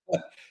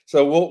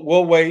 So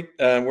we'll wait.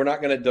 We're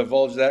not going to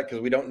divulge that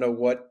because we don't know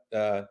what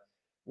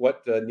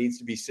needs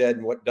to be said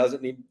and what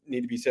doesn't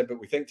need to be said. But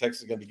we think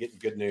Texas is going to be getting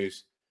good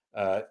news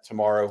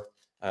tomorrow,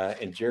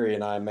 and Jerry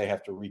and I may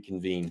have to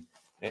reconvene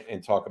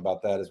and talk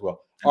about that as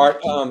well. All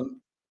right.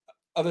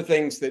 Other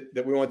things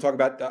that we want to talk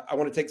about. I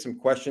want to take some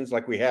questions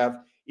like we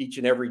have each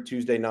and every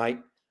Tuesday night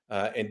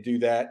and do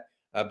that.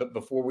 But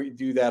before we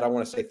do that, I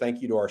want to say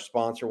thank you to our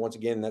sponsor. Once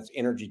again, that's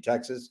Energy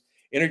Texas.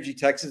 Energy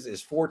Texas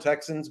is for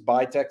Texans,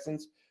 by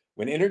Texans.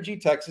 When Energy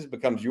Texas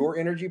becomes your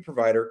energy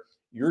provider,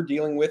 you're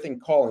dealing with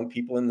and calling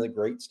people in the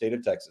great state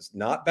of Texas,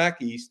 not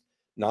back east,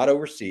 not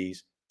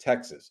overseas,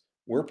 Texas.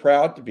 We're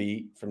proud to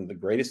be from the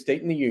greatest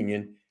state in the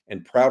union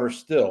and prouder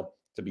still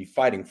to be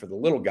fighting for the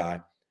little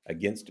guy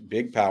against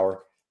big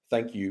power.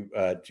 Thank you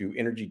to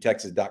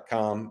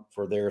energytexas.com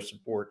for their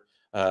support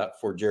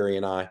for Jerry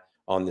and I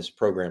on this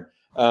program.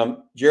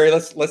 Jerry,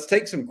 let's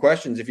take some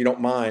questions if you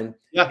don't mind.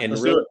 Yeah, and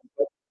let's really, do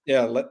it.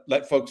 Yeah,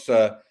 let folks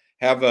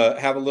have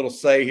a little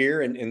say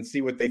here and see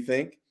what they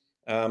think.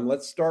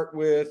 Let's start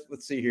with,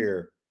 let's see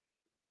here.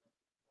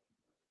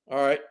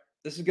 All right,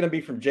 this is going to be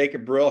from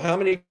Jacob Brill. How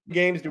many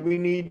games do we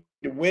need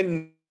to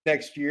win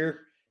next year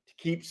to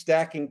keep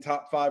stacking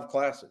top 5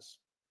 classes?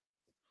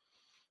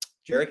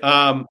 Jerry?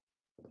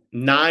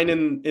 9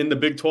 in the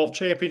Big 12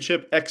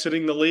 championship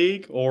exiting the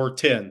league, or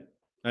 10.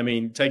 I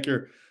mean, take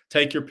your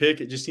pick.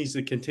 It just needs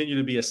to continue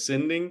to be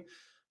ascending.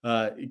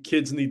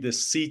 Kids need to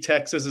see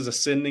Texas as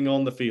ascending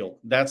on the field.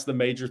 That's the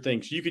major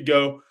thing. So you could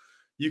go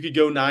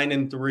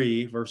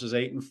 9-3 versus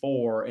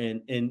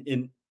 8-4,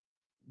 and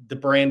the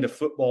brand of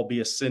football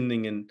be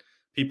ascending in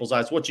people's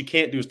eyes. What you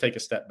can't do is take a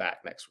step back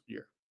next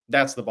year.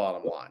 That's the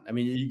bottom line. I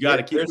mean, you got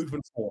to keep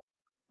moving forward.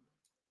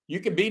 You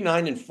could be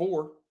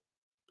 9-4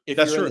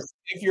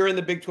 if you're in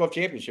the Big 12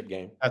 championship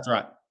game. That's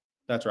right.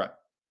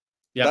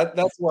 Yeah,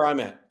 that's where I'm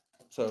at.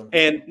 So,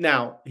 and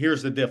now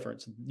here's the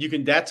difference.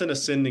 That's an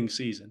ascending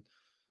season.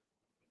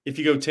 If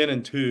you go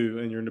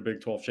 10-2 and you're in the Big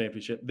 12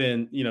 championship,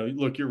 then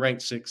look, you're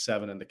ranked 6,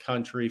 7 in the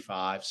country,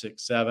 5,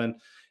 6, 7,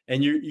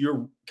 and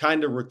you're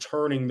kind of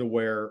returning to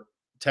where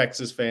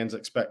Texas fans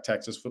expect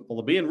Texas football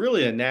to be, and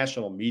really a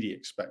national media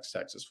expects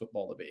Texas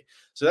football to be.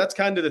 So that's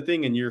kind of the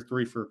thing in year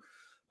 3 for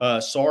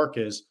Sark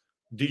is,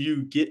 do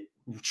you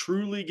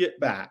truly get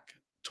back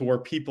to where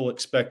people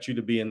expect you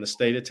to be in the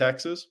state of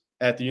Texas,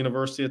 at the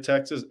University of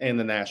Texas, and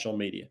the national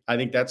media? I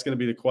think that's going to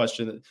be the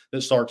question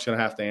that Sark's going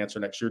to have to answer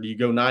next year. Do you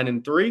go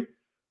 9-3,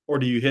 or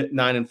do you hit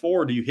 9-4,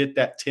 or do you hit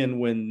that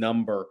 10-win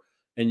number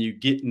and you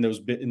get in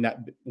that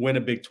win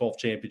a Big 12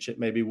 championship,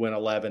 maybe win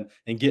 11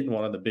 and get in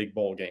one of the big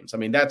bowl games? I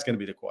mean, that's going to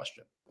be the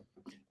question.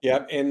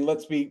 Yeah, and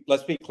let's be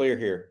clear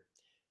here.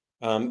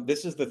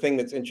 This is the thing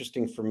that's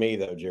interesting for me,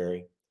 though,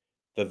 Jerry.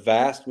 The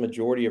vast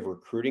majority of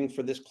recruiting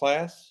for this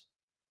class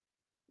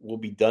will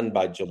be done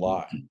by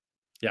July.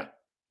 Yeah.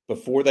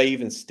 Before they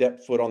even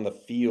step foot on the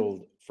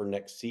field for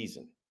next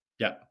season.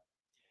 Yeah.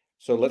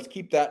 So let's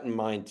keep that in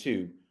mind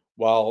too.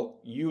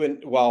 While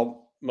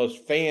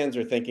most fans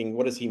are thinking,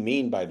 what does he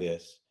mean by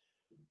this?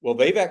 Well,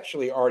 they've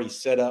actually already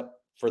set up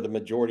for the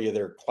majority of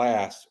their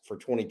class for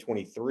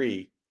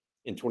 2023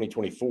 and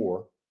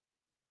 2024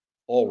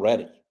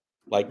 already.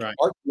 Like, right.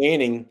 Art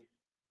Manning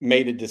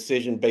made a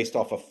decision based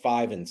off of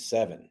 5 and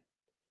 7.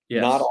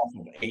 not off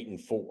of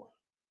 8-4.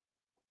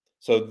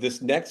 So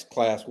this next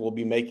class will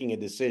be making a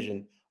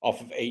decision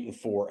off of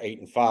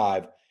 8-4,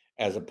 8-5,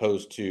 as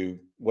opposed to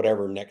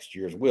whatever next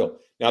year's will.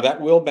 Now that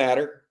will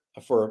matter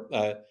for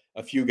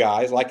a few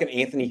guys, like an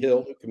Anthony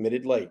Hill who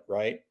committed late,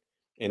 right,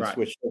 and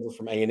switched over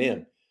from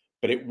A&M.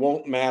 But it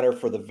won't matter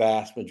for the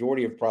vast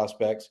majority of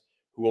prospects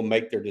who will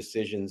make their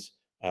decisions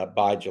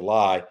by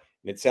July.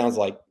 And it sounds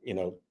like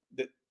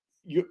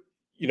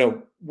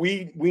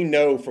we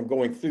know from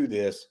going through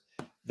this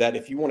that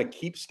if you want to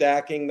keep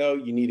stacking, though,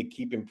 you need to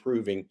keep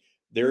improving.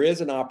 There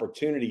is an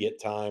opportunity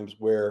at times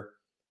where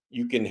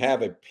you can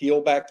have a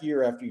peel back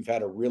year after you've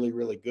had a really,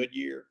 really good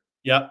year.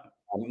 Yep.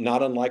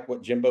 Not unlike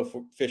what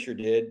Jimbo Fisher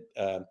did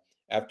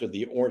after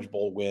the Orange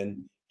Bowl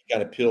win. He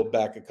kind of peeled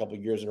back a couple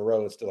of years in a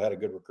row and still had a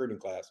good recruiting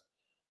class.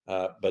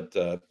 But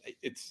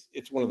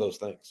it's one of those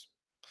things.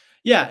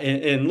 Yeah.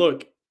 And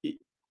look,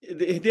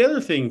 the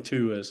other thing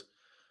too is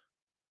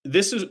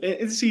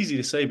it's easy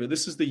to say, but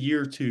this is the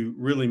year to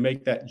really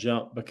make that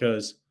jump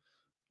because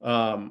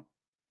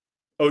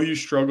OU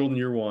struggled in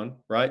year one,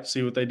 right?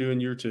 See what they do in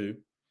year two.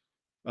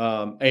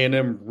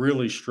 A&M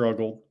really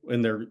struggled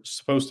and they're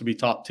supposed to be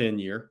top 10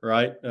 year,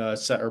 right?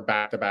 Or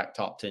back-to-back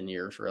top 10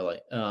 years, really.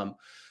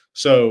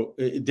 So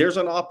there's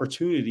an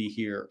opportunity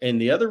here. And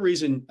the other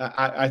reason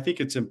I think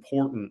it's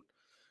important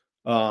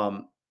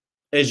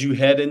as you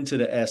head into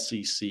the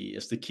SEC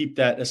is to keep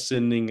that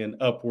ascending and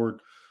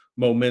upward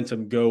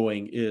momentum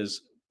going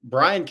is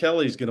Brian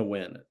Kelly's going to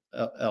win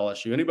at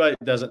LSU. Anybody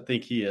that doesn't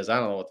think he is, I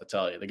don't know what to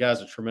tell you. The guy's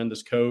a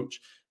tremendous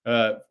coach.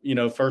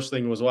 First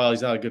thing was, well,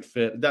 he's not a good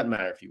fit. It doesn't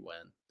matter if you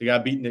win. The guy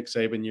beat Nick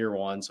Saban year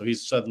one, so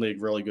he's suddenly a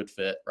really good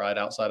fit, right,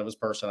 outside of his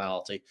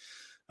personality.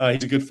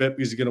 He's a good fit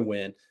because he's going to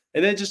win.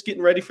 And then just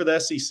getting ready for the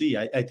SEC.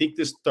 I think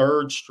this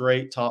third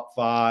straight top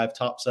 5,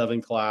 top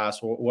 7 class,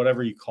 or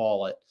whatever you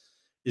call it,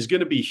 is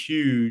going to be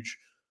huge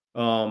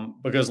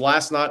because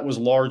last night was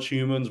large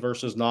humans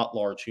versus not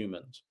large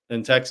humans.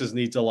 And Texas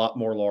needs a lot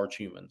more large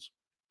humans.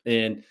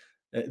 And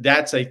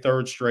that's a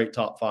third straight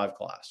top 5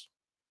 class.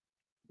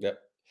 Yep.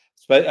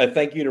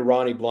 Thank you to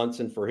Ronnie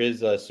Blunson for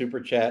his super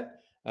chat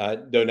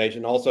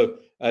donation. Also,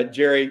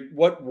 Jerry,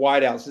 what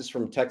wideouts, this is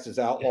from Texas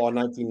Outlaw in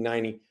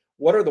 1990,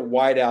 what are the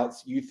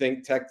wideouts you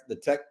think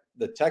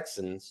the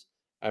Texans,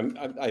 I'm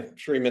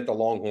sure he meant the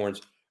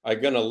Longhorns, are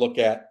going to look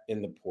at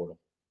in the portal?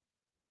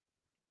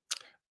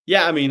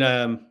 Yeah, I mean,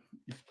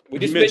 we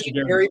just mentioned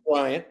Gary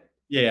Bryant.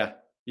 Yeah.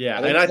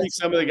 And I think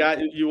some of the guys,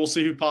 you will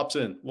see who pops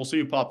in. We'll see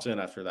who pops in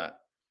after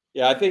that.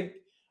 Yeah, I think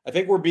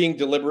we're being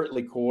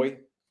deliberately coy.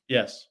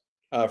 Yes.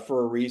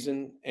 For a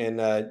reason.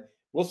 And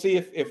we'll see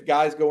if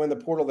guys go in the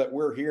portal that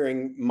we're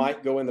hearing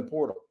might go in the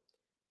portal.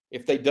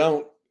 If they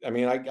don't, I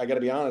mean, I got to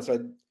be honest,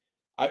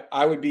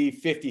 I would be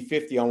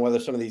 50-50 on whether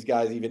some of these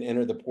guys even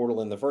enter the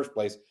portal in the first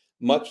place,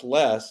 much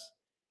less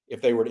if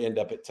they were to end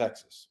up at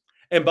Texas.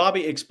 And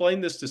Bobby, explain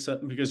this to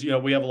something because,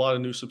 we have a lot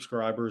of new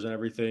subscribers and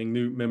everything,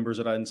 new members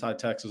at Inside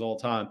Texas all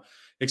the time.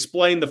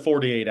 Explain the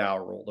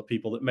 48-hour rule to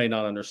people that may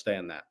not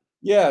understand that.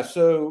 Yeah.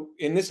 So,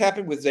 and this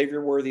happened with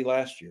Xavier Worthy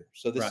last year.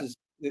 So this is,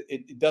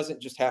 it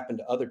doesn't just happen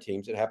to other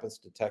teams. It happens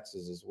to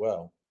Texas as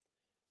well.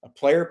 A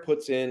player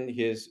puts in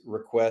his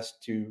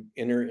request to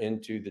enter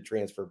into the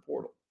transfer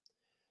portal.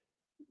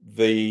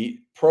 The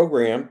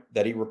program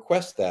that he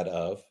requests that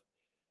of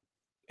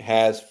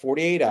has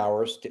 48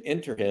 hours to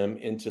enter him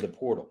into the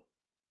portal.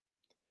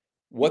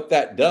 What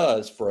that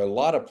does for a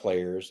lot of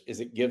players is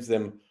it gives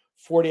them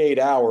 48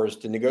 hours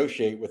to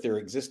negotiate with their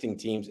existing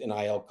team's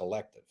NIL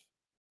collective.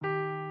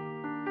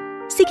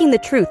 Seeking the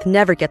truth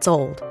never gets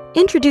old.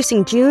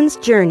 Introducing June's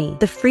Journey,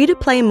 the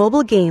free-to-play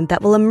mobile game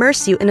that will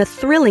immerse you in a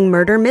thrilling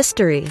murder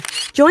mystery.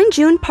 Join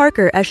June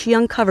Parker as she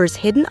uncovers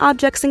hidden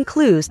objects and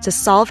clues to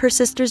solve her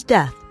sister's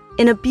death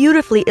in a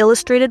beautifully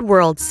illustrated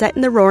world set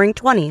in the Roaring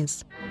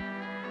 '20s.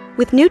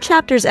 With new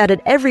chapters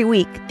added every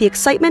week, the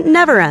excitement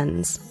never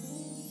ends.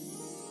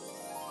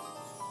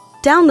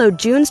 Download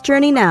June's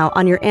Journey now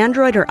on your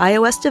Android or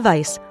iOS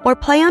device or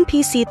play on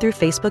PC through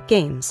Facebook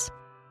Games.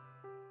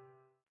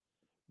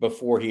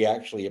 Before he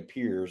actually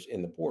appears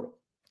in the portal.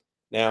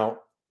 Now,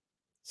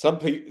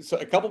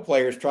 a couple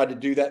players tried to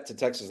do that to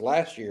Texas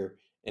last year,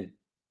 and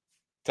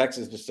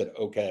Texas just said,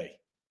 okay.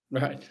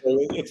 Right. So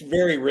it's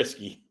very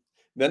risky.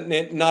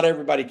 Not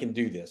everybody can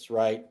do this,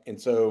 right?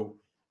 And so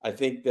I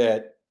think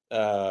that,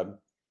 and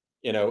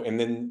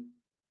then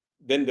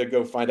to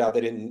go find out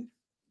they didn't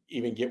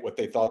even get what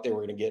they thought they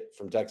were going to get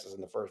from Texas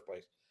in the first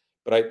place.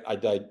 But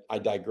I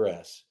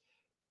digress.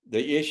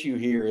 The issue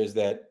here is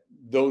that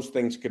those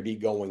things could be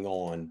going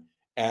on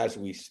as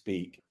we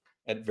speak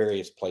at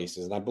various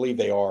places. And I believe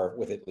they are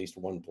with at least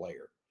one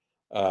player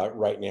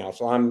right now.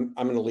 So I'm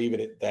going to leave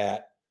it at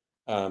that.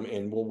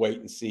 And we'll wait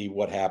and see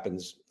what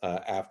happens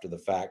after the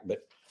fact. But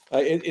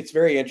it's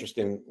very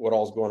interesting what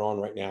all's going on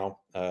right now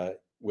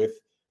with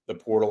the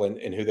portal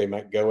and who they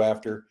might go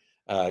after.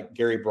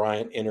 Gary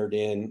Bryant entered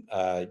in,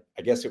 I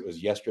guess it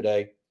was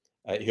yesterday.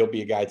 He'll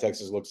be a guy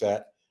Texas looks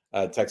at.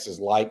 Texas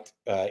liked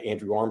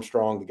Andrew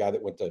Armstrong, the guy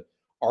that went to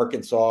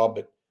Arkansas,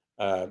 but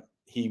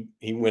he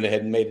went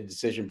ahead and made a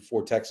decision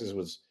before Texas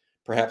was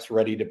perhaps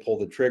ready to pull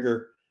the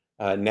trigger.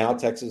 Now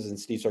Texas and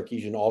Steve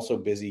Sarkisian also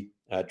busy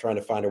trying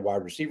to find a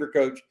wide receiver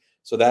coach.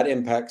 So that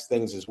impacts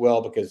things as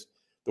well, because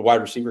the wide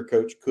receiver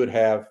coach could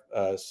have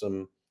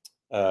some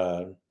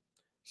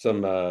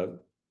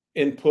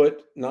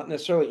input, not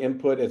necessarily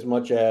input as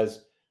much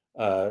as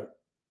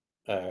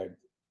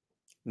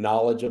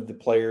knowledge of the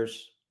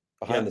players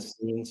behind the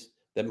scenes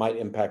that might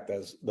impact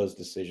those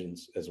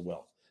decisions as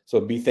well. So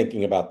be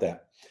thinking about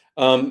that.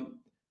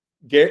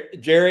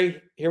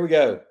 Jerry, here we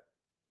go.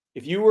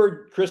 If you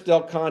were Chris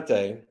Del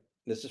Conte,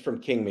 this is from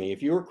King Me.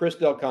 If you were Chris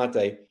Del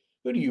Conte,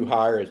 who do you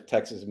hire as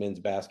Texas men's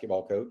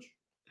basketball coach?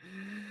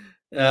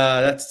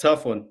 That's a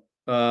tough one.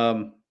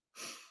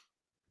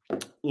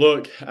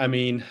 Look, I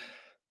mean,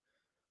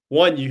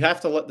 one, you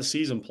have to let the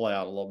season play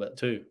out a little bit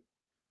too.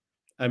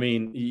 I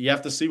mean, you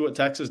have to see what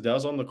Texas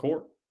does on the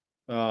court.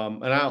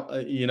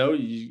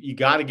 You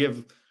got to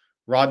give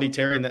Rodney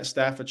Terry and that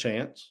staff a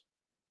chance.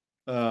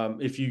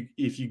 If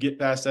you get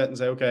past that and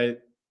say, okay,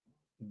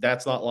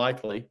 that's not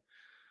likely.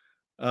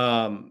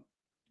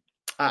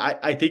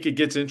 I think it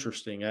gets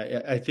interesting.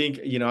 I think,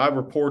 I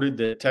reported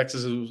that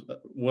Texas is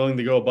willing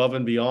to go above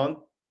and beyond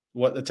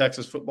what the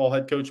Texas football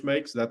head coach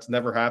makes. That's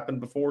never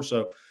happened before.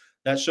 So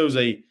that shows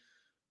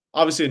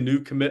obviously a new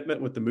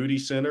commitment with the Moody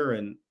Center.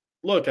 And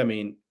look, I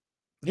mean,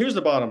 here's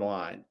the bottom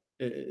line.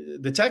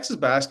 The Texas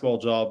basketball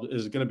job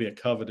is going to be a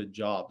coveted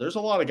job. There's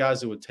a lot of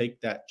guys that would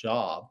take that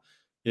job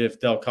if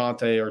Del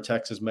Conte or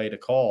Texas made a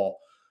call.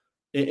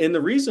 And the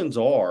reasons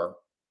are,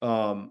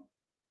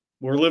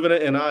 we're living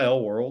in an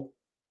NIL world.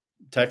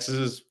 Texas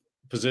is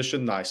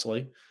positioned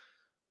nicely.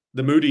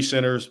 The Moody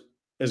Center's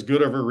as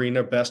good of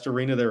arena, best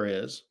arena there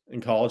is in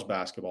college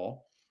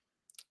basketball.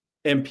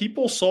 And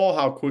people saw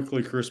how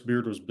quickly Chris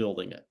Beard was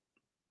building it.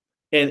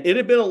 And it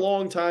had been a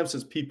long time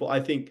since I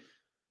think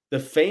the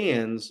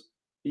fans,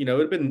 it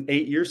had been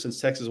 8 years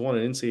since Texas won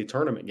an NCAA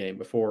tournament game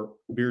before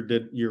Beard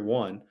did year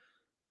one.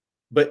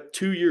 But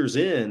 2 years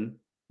in,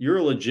 you're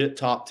a legit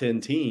top 10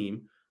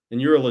 team,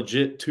 and you're a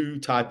legit 2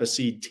 type of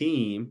seed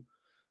team.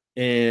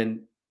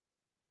 And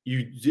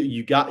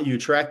you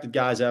attracted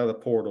guys out of the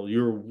portal.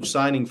 You're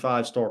signing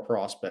 5-star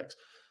prospects.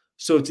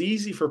 So it's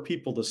easy for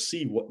people to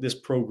see what this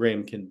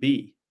program can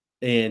be.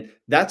 And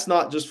that's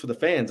not just for the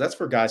fans. That's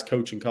for guys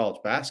coaching college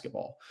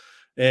basketball.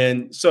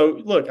 And so,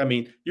 look, I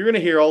mean, you're going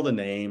to hear all the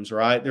names,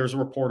 right? There's a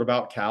report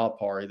about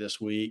Calipari this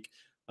week.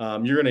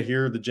 You're going to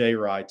hear the Jay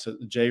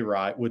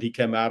Wright. Would he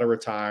come out of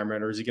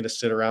retirement, or is he going to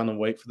sit around and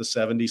wait for the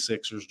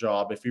 76ers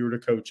job if he were to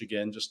coach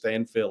again, just stay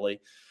in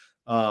Philly?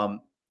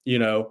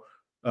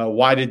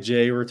 Why did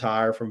Jay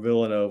retire from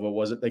Villanova?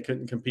 Was it they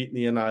couldn't compete in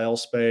the NIL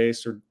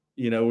space, or,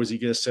 was he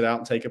going to sit out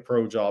and take a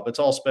pro job? It's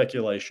all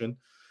speculation.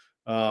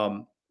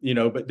 But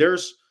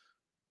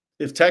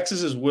if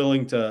Texas is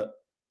willing to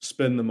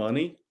spend the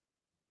money,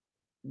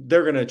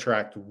 they're going to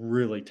attract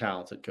really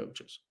talented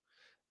coaches.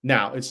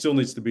 Now, it still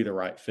needs to be the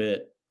right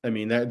fit. I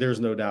mean,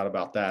 there's no doubt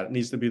about that. It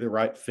needs to be the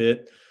right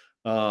fit.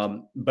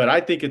 But I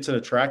think it's an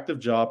attractive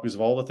job because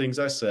of all the things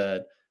I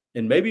said.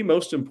 And maybe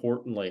most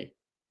importantly,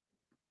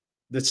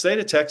 the state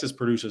of Texas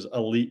produces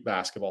elite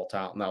basketball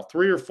talent. Now,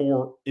 3 or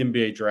 4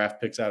 NBA draft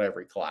picks out of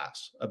every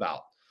class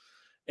about.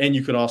 And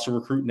you can also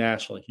recruit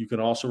nationally. You can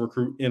also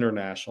recruit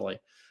internationally.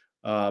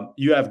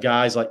 You have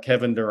guys like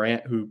Kevin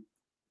Durant who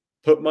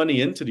put money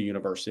into the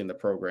university in the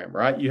program,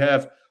 right? You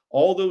have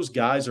all those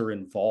guys are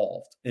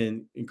involved.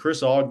 And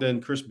Chris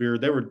Ogden, Chris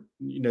Beard, they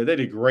did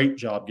a great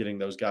job getting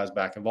those guys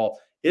back involved.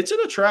 It's an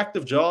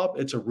attractive job.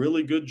 It's a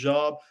really good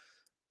job.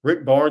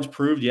 Rick Barnes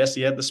proved, yes,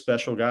 he had the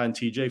special guy in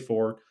TJ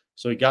Ford.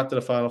 So he got to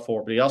the Final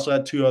Four, but he also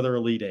had 2 other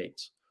Elite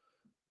Eights.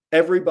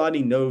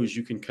 Everybody knows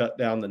you can cut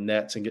down the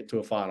nets and get to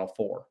a Final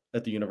Four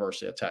at the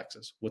University of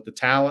Texas with the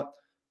talent,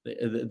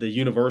 the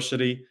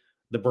university,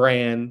 the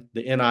brand,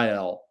 the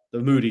NIL, the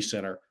Moody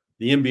Center,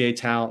 the NBA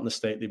talent in the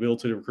state, the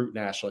ability to recruit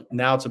nationally.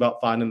 Now it's about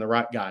finding the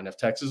right guy. And if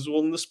Texas is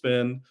willing to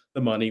spend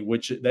the money,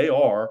 which they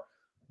are,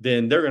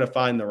 then they're going to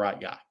find the right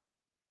guy.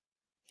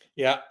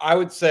 Yeah, I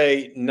would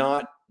say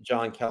not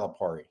John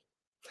Calipari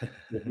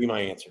would be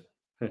my answer.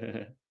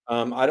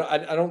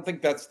 I don't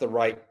think that's the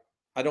right.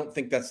 I don't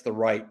think that's the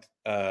right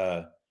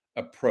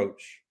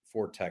approach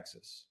for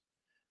Texas.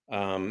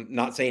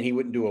 Not saying he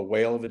wouldn't do a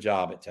whale of a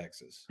job at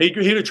Texas. He'd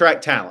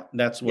attract talent.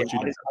 That's what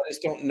I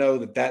just don't know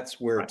that that's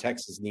where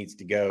Texas needs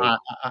to go.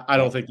 I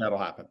don't think that'll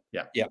happen.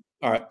 Yeah. Yeah.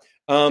 All right.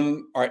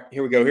 All right.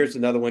 Here we go. Here's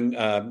another one.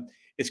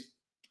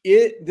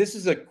 This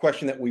is a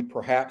question that we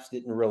perhaps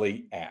didn't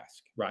really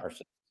ask. Right.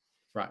 Ourselves.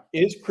 Right.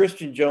 Is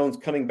Christian Jones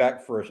coming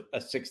back for a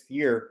 6th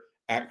year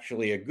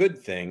actually a good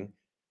thing?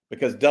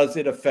 Because does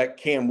it affect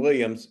Cam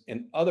Williams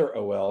and other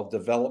OL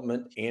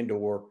development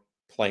and/or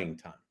playing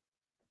time?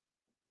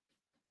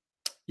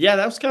 Yeah,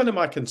 that was kind of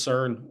my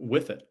concern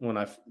with it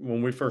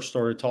when we first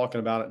started talking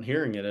about it and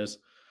hearing it. Is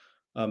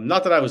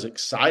not that I was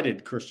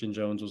excited Christian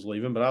Jones was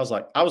leaving, but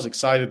I was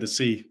excited to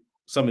see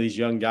some of these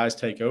young guys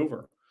take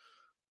over.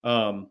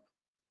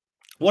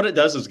 What it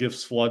does is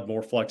gives Flood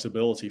more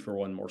flexibility for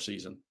one more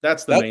season.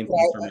 That's the main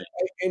thing for me.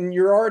 And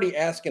you're already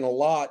asking a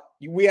lot.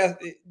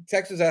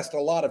 Texas asked a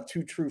lot of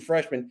 2 true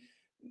freshmen.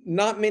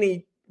 not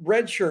many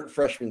redshirt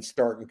freshmen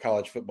start in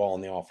college football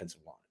on the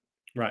offensive line.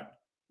 Right.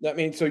 I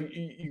mean, so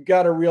you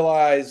got to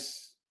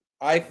realize,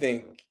 I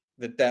think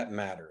that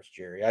matters,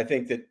 Jerry. I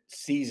think that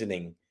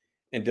seasoning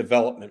and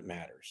development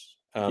matters.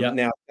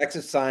 Now,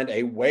 Texas signed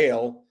a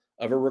whale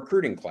of a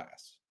recruiting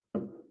class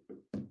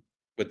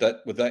with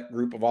that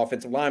group of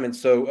offensive linemen.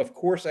 So, of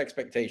course,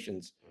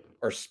 expectations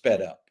are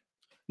sped up.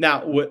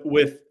 Now,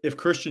 with if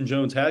Christian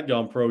Jones had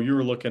gone pro, you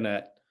were looking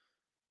at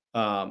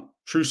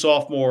true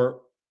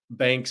sophomore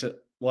Banks at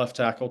left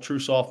tackle, true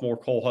sophomore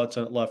Cole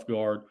Hudson at left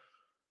guard,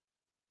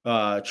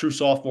 true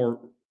sophomore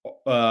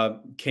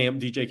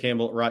DJ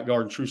Campbell at right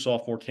guard, and true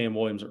sophomore Cam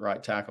Williams at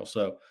right tackle.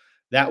 So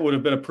that would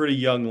have been a pretty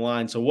young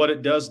line. So what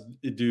it does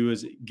do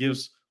is it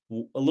gives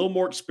a little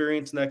more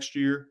experience next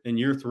year in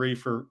year 3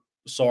 for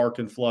Sark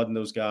and Flood and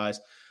those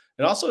guys.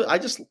 And also,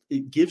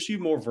 it gives you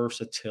more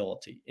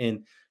versatility.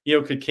 And,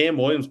 could Cam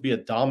Williams be a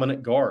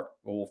dominant guard?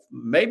 Well,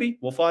 maybe.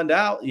 We'll find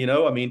out.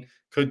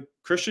 Could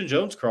Christian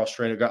Jones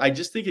cross-train a guard? I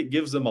just think it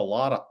gives them a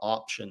lot of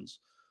options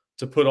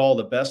to put all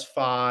the best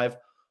 5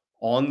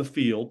 on the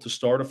field to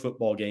start a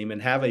football game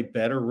and have a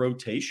better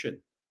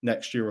rotation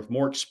next year with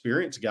more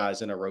experienced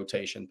guys in a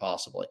rotation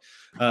possibly.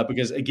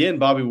 Because, again,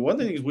 Bobby, one of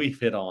the things we've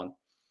hit on,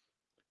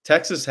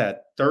 Texas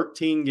had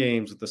 13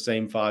 games with the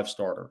same 5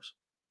 starters.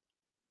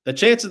 The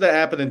chances that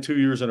happen in 2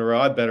 years in a row,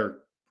 I bet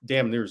are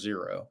damn near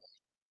 0.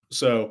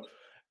 So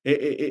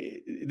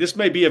this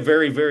may be a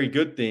very, very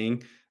good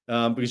thing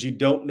because you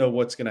don't know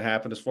what's going to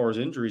happen as far as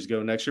injuries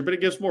go next year, but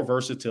it gives more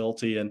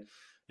versatility and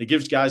it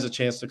gives guys a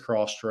chance to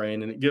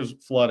cross-train, and it gives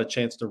Flood a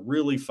chance to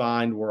really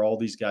find where all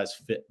these guys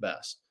fit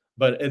best.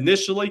 But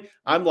initially,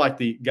 I'm like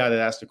the guy that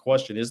asked the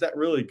question, is that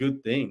really a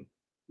good thing?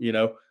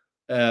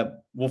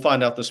 We'll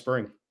find out this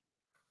spring.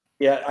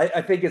 Yeah,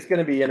 I think it's going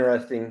to be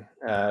interesting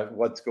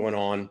what's going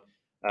on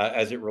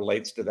as it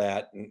relates to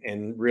that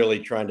and really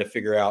trying to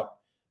figure out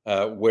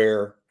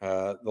where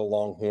the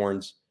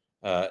Longhorns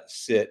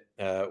sit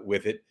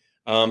with it.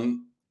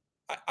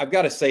 I've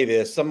got to say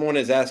this. Someone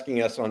is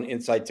asking us on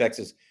Inside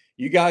Texas,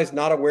 you guys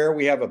not aware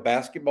we have a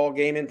basketball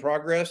game in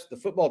progress? The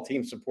football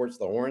team supports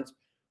the Horns.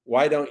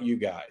 Why don't you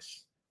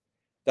guys?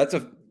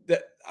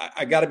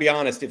 I got to be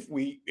honest. If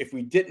we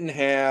didn't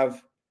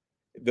have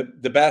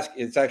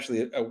it's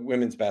actually a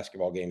women's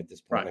basketball game at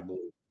this point, right. I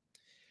believe.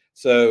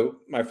 So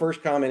my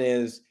first comment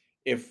is,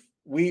 if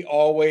we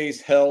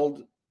always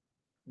held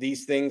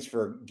these things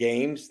for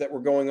games that were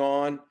going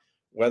on,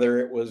 whether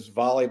it was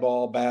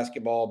volleyball,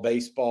 basketball,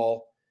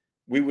 baseball,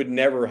 we would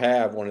never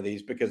have one of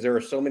these because there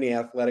are so many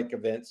athletic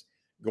events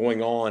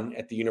going on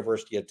at the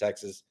University of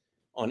Texas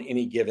on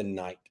any given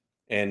night.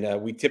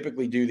 And we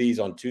typically do these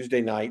on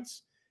Tuesday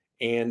nights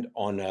and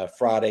on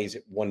Fridays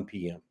at 1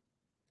 p.m.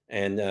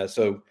 And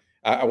so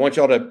I want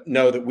y'all to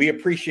know that we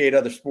appreciate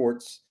other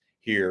sports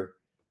here,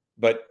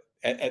 but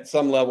at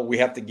some level we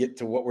have to get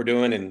to what we're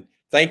doing. And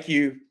thank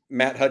you,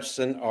 Matt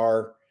Hutchison,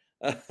 our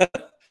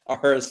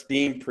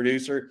esteemed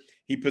producer.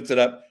 He puts it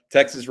up.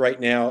 Texas right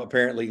now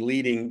apparently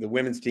leading the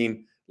women's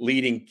team,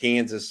 leading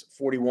Kansas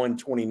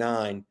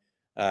 41-29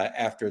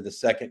 after the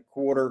second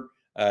quarter.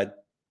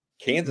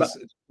 Kansas,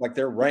 like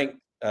they're ranked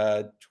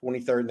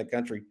 23rd in the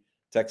country.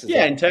 Texas,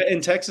 yeah,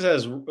 and Texas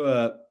has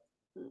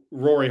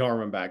Rory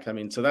Harmon back. I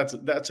mean, so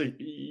that's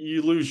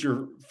you lose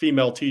your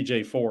female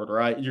TJ Ford,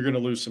 right? You're going to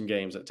lose some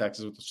games at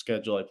Texas with the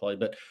schedule they play.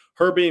 But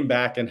her being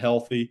back and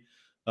healthy,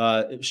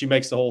 she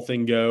makes the whole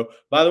thing go.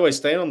 By the way,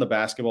 staying on the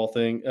basketball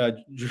thing,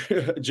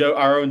 Joe,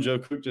 our own Joe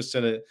Cook just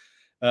sent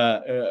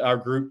our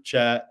group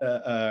chat,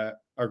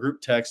 our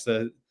group text,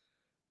 a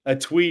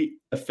tweet.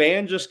 A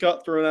fan just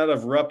got thrown out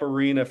of Rupp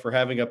Arena for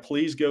having a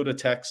 "Please go to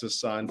Texas"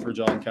 sign for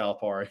John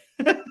Calipari.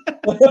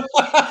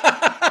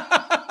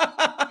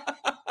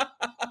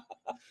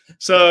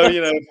 So,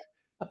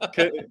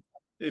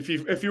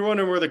 if you're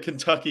wondering where the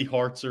Kentucky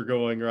Hearts are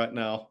going right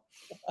now,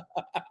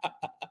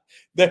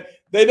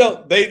 they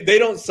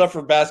don't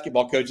suffer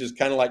basketball coaches,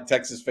 kind of like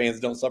Texas fans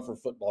don't suffer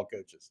football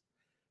coaches.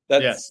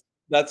 That's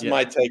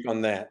my take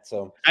on that.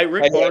 So, hey,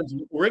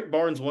 Rick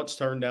Barnes once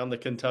turned down the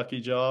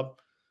Kentucky job,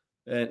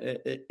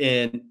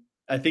 and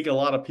I think a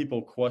lot of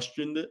people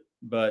questioned it,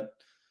 but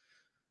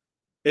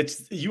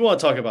you want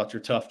to talk about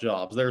your tough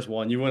jobs. There's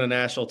one. You win a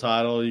national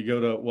title, you go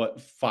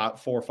to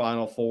 4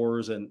 Final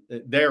Fours, and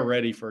they're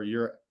ready for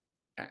your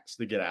ass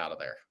to get out of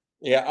there.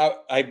 Yeah,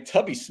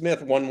 Tubby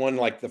Smith won one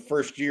like the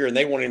first year, and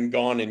they want him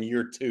gone in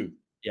year 2.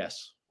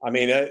 Yes, I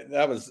mean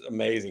that was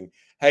amazing.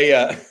 Hey,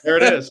 there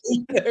it is.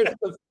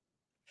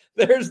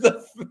 there's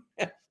the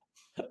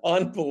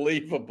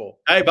unbelievable.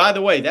 Hey, by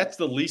the way, that's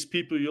the least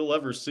people you'll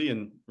ever see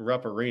in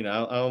Rupp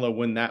Arena. I don't know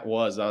when that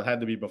was. It had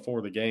to be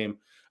before the game.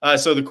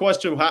 So the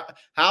question,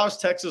 how is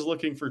Texas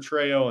looking for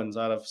Trey Owens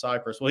out of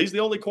Cypress? Well, he's the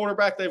only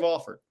quarterback they've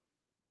offered.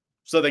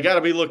 So they got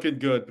to be looking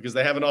good because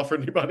they haven't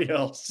offered anybody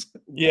else.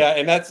 Yeah,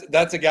 and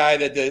that's a guy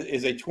that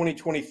is a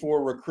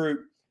 2024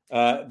 recruit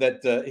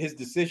that his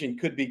decision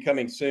could be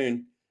coming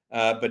soon.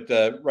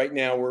 But right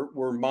now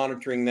we're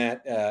monitoring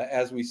that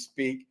as we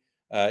speak.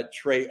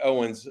 Trey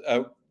Owens.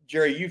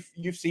 Jerry,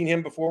 you've seen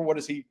him before. What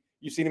is he?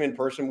 You've seen him in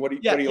person. What do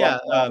you like?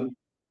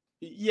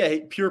 Yeah,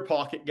 pure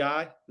pocket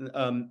guy.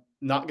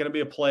 Not going to be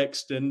a play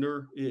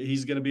extender.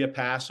 He's going to be a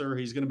passer.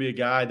 He's going to be a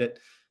guy that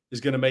is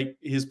going to make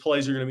his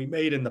plays are going to be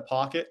made in the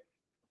pocket.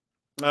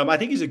 I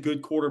think he's a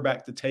good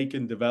quarterback to take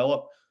and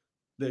develop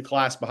the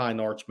class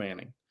behind Arch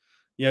Manning.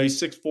 He's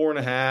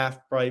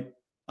 6'4.5", probably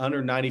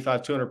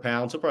 195, 200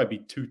 pounds. He'll probably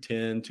be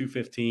 210,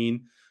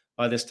 215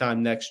 by this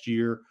time next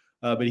year.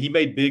 But he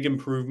made big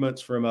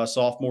improvements from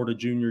sophomore to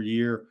junior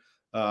year.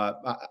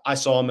 I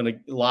saw him in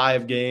a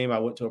live game. I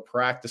went to a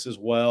practice as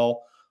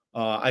well.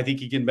 I think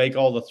he can make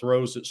all the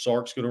throws that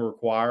Sark's going to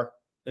require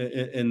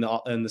in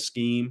the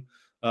scheme.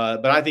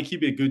 But I think he'd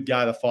be a good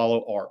guy to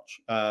follow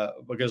Arch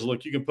because,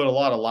 look, you can put a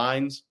lot of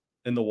lines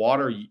in the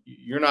water.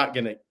 You're not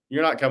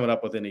coming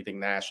up with anything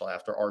national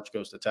after Arch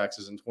goes to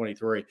Texas in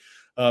 23.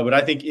 But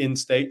I think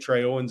in-state,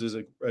 Trey Owens is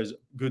a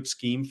good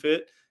scheme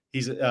fit.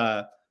 He's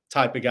a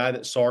type of guy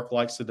that Sark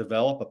likes to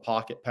develop, a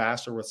pocket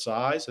passer with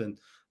size. And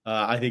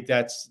I think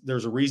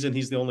there's a reason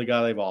he's the only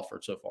guy they've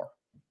offered so far.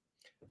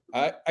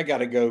 I got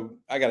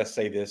to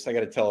say this. I got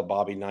to tell a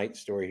Bobby Knight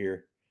story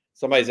here.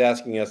 Somebody's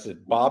asking us, is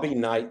Bobby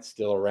Knight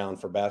still around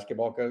for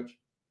basketball coach?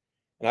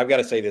 And I've got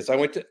to say this.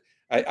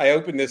 I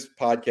opened this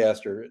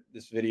podcast or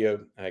this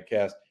video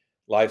cast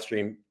live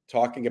stream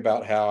talking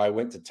about how I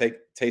went to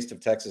Taste of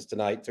Texas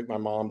tonight, took my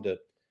mom to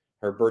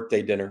her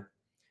birthday dinner.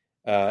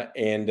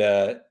 And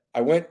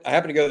I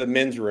happened to go to the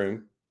men's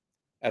room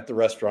at the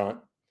restaurant,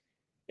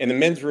 and the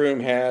men's room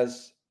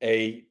has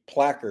a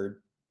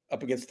placard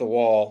up against the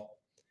wall.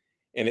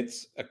 And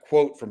it's a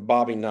quote from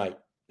Bobby Knight,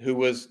 who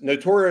was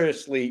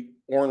notoriously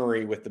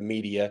ornery with the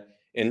media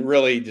and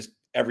really just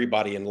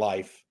everybody in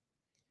life.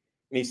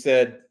 And he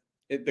said,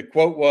 the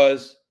quote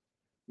was,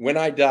 "When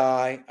I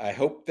die, I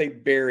hope they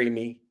bury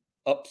me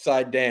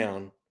upside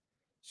down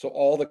so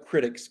all the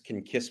critics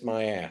can kiss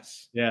my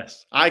ass."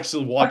 Yes. I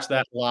actually watched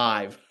that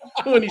live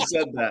when he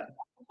said that.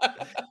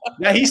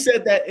 Now, he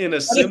said that in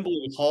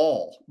Assembly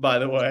Hall, by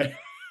the way.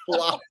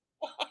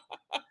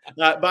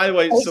 By the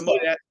way,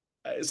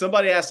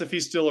 somebody asked if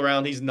he's still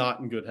around. He's not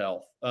in good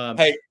health.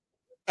 I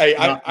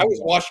was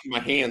washing my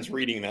hands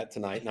reading that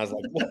tonight, and I was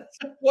like,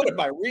 what am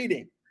I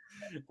reading?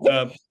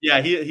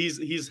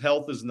 His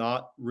health is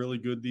not really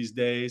good these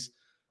days.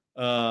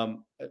 Hey,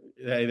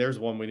 there's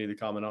one we need to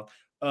comment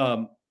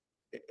on.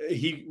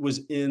 He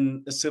was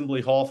in Assembly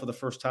Hall for the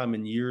first time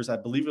in years. I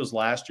believe it was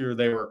last year.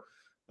 They were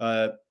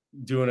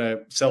doing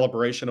a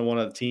celebration of one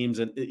of the teams,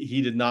 and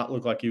he did not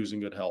look like he was in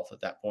good health at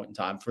that point in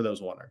time, for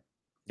those wondering.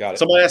 Got it.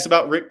 Somebody asked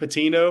about Rick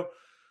Pitino.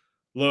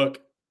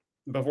 Look,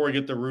 before we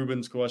get to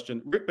Ruben's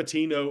question, Rick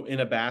Pitino in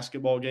a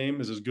basketball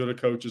game is as good a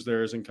coach as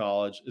there is in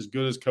college, as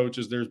good as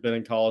coaches there's been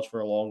in college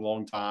for a long,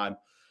 long time.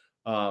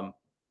 I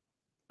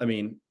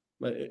mean,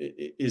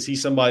 is he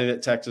somebody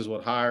that Texas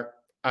would hire?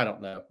 I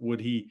don't know.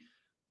 Would he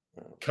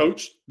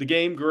coach the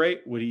game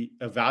great? Would he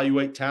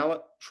evaluate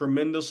talent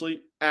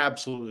tremendously?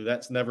 Absolutely.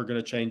 That's never going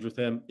to change with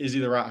him. Is he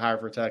the right hire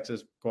for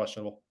Texas?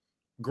 Questionable.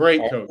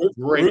 Great coach.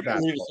 Great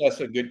basketball.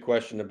 That's a good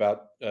question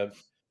about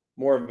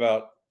more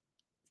about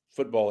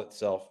football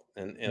itself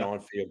and on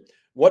field.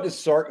 What does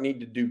Sark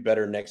need to do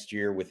better next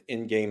year with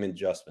in-game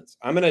adjustments?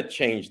 I'm going to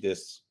change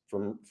this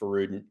for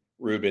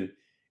Ruben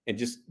and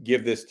just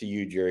give this to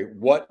you, Jerry.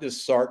 What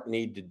does Sark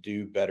need to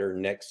do better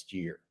next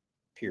year?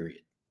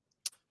 Period.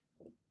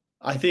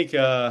 I think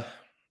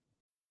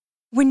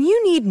when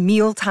you need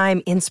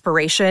mealtime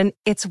inspiration,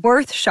 it's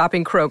worth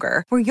shopping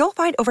Kroger, where you'll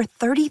find over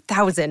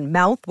 30,000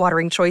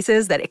 mouth-watering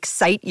choices that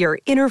excite your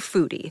inner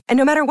foodie. And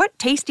no matter what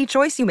tasty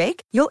choice you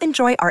make, you'll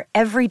enjoy our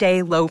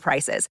everyday low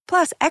prices,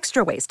 plus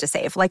extra ways to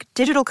save, like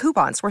digital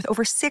coupons worth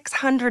over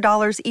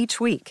 $600 each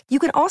week. You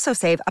can also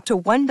save up to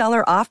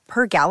 $1 off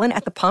per gallon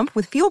at the pump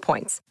with fuel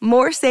points.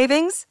 More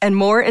savings and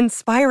more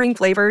inspiring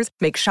flavors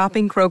make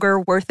shopping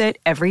Kroger worth it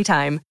every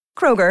time.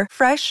 Kroger,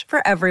 fresh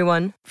for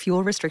everyone.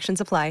 Fuel restrictions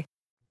apply.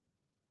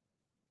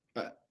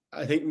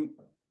 I think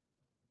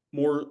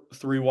more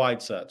 3 wide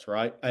sets,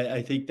 right?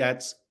 I think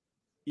that's,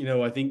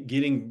 I think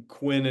getting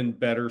Quinn in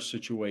better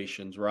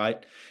situations,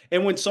 right?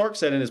 And when Sark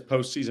said in his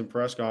postseason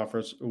press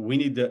conference, we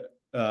need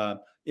to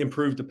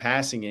improve the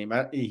passing game,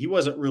 he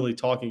wasn't really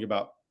talking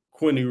about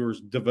Quinn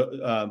Ewers'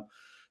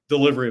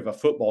 delivery of a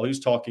football. He was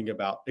talking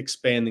about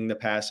expanding the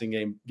passing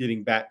game,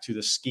 getting back to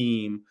the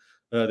scheme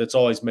that's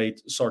always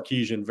made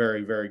Sarkisian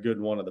very, very good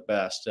and one of the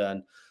best.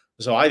 And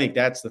so I think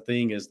that's the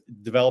thing, is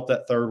develop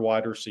that third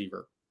wide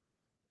receiver.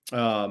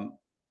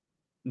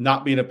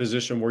 Not be in a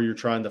position where you're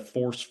trying to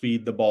force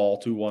feed the ball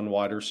to one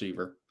wide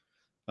receiver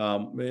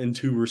in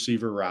 2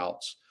 receiver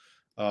routes,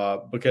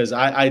 because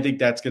I think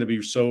that's going to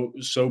be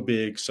so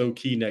big, so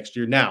key next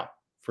year. Now,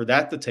 for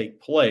that to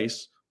take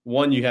place,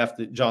 one, you have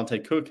to,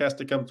 Jonte Cook has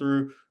to come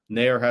through,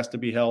 Nair has to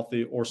be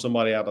healthy, or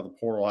somebody out of the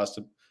portal has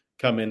to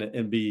come in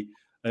and be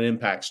an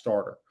impact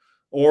starter,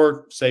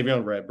 or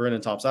Savion Red,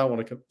 Brennan Thompson. I don't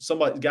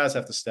want to, guys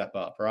have to step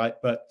up, right?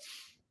 But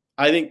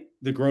I think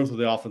the growth of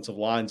the offensive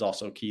line is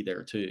also key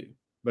there too,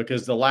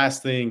 because the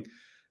last thing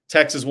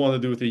Texas wanted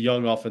to do with the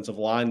young offensive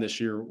line this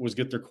year was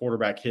get their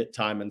quarterback hit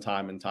time and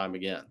time and time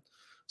again.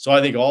 So I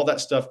think all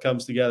that stuff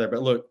comes together.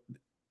 But look,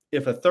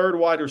 if a third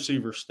wide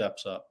receiver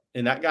steps up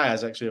and that guy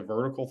has actually a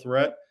vertical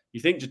threat, you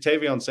think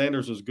Jatavion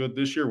Sanders was good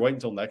this year? Wait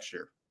until next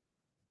year.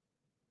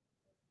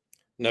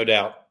 No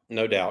doubt.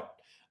 No doubt.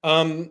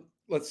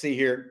 Let's see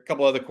here. A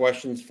couple other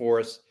questions for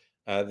us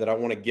that I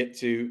want to get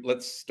to.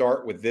 Let's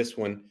start with this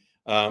one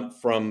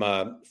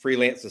from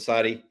Freelance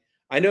Society.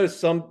 I know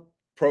some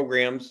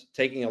programs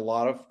taking a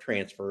lot of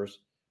transfers,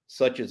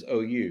 such as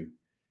OU.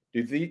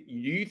 Do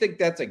you think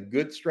that's a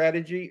good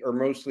strategy or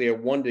mostly a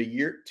 1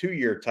 to 2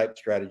 year type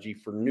strategy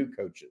for new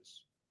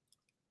coaches?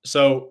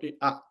 So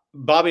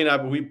Bobby and I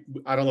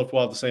don't know if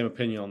we'll have the same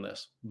opinion on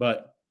this,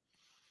 but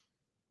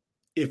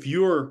if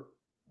you're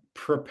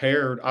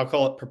prepared, I'll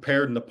call it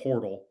prepared in the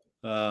portal,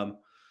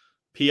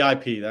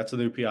 PIP, that's a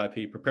new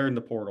PIP, prepared in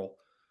the portal,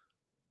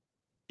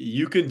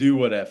 you can do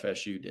what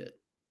FSU did.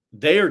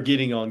 They are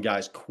getting on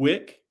guys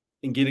quick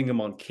and getting them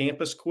on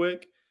campus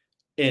quick.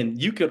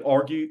 And you could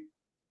argue,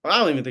 I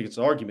don't even think it's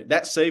an argument,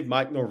 that saved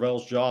Mike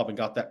Norvell's job and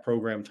got that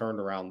program turned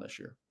around this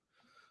year.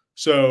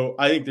 So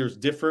I think there's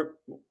different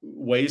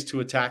ways to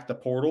attack the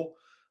portal.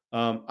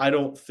 I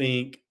don't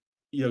think,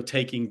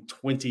 taking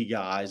 20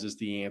 guys is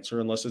the answer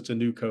unless it's a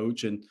new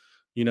coach and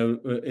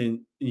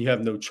you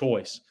have no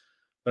choice.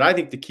 But I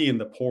think the key in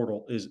the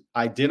portal is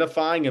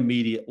identifying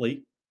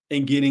immediately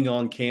and getting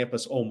on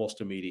campus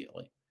almost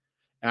immediately.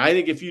 And I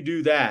think if you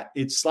do that,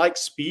 it's like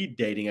speed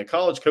dating. A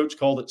college coach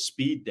called it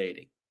speed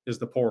dating is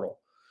the portal.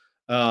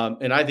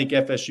 And I think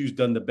FSU's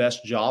done the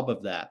best job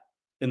of that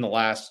in the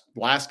last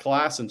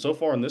class and so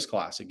far in this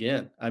class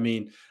again. I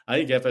mean, I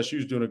think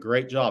FSU's doing a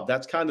great job.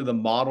 That's kind of the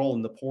model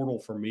in the portal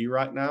for me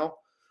right now.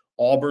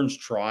 Auburn's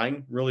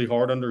trying really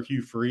hard under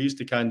Hugh Freeze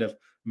to kind of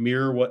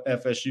mirror what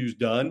FSU's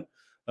done.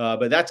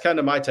 But that's kind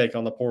of my take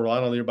on the portal. I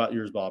don't know about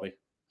yours, Bobby.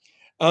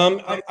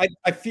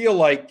 I feel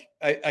like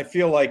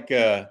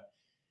it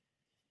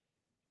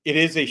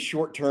is a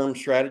short-term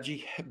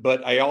strategy,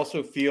 but I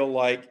also feel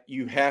like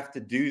you have to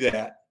do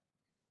that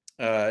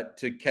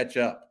to catch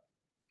up.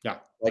 Yeah.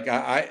 Like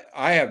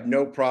I have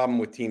no problem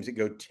with teams that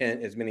go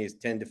as many as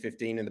 10 to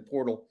 15 in the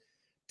portal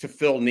to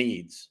fill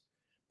needs.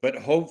 But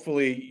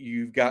hopefully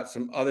you've got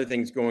some other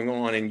things going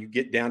on and you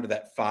get down to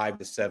that 5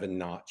 to 7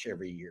 notch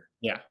every year.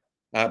 Yeah.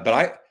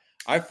 But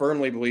I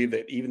firmly believe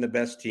that even the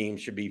best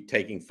teams should be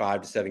taking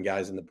 5 to 7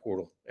 guys in the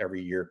portal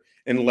every year,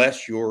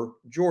 unless you're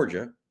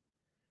Georgia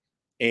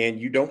and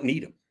you don't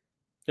need them.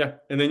 Yeah,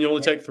 and then you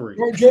only take 3.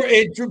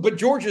 But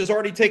Georgia's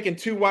already taken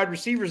 2 wide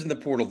receivers in the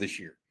portal this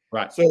year.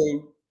 Right.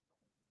 So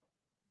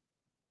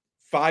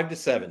 5 to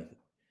 7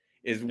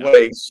 is what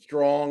a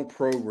strong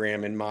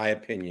program, in my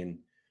opinion,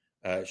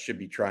 should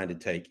be trying to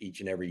take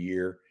each and every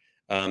year.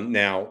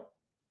 Now,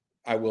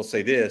 I will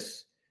say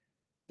this.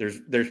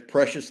 There's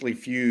preciously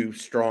few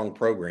strong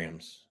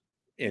programs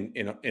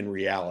in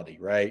reality,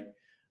 right?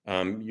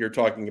 You're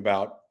talking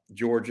about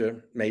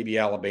Georgia, maybe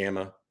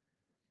Alabama,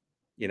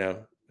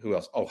 who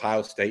else?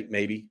 Ohio State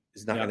maybe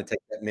is not going to take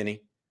that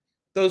many.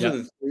 Those are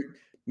the 3.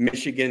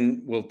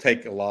 Michigan will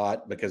take a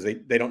lot because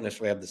they don't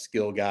necessarily have the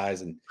skill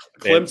guys. And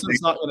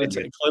Clemson's not going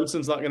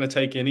to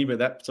take any, but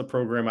that's a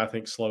program I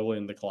think slowly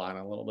in decline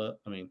a little bit.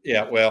 I mean,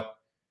 yeah, well,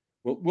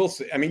 we'll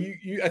see. I mean,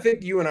 I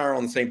think you and I are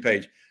on the same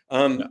page.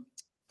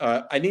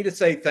 I need to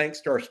say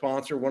thanks to our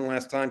sponsor one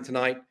last time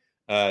tonight.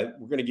 We're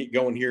going to get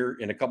going here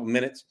in a couple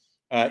minutes.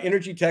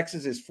 Energy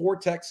Texas is for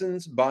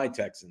Texans by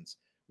Texans.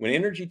 When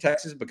Energy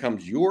Texas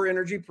becomes your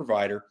energy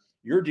provider,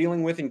 you're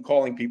dealing with and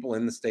calling people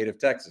in the state of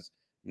Texas,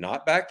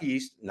 not back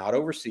east, not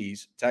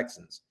overseas,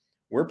 Texans.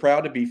 We're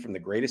proud to be from the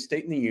greatest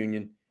state in the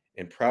union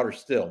and prouder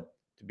still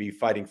to be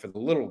fighting for the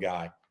little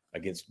guy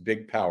against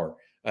big power.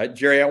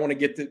 Jerry, I want to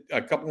get to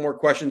a couple more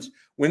questions.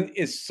 When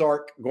is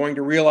Sark going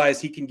to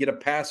realize he can get a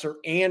passer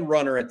and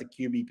runner at the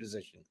QB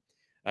position?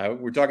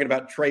 We're talking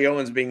about Trey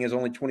Owens being his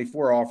only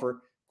 24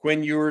 offer,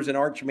 Quinn Ewers and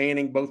Arch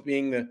Manning both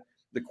being the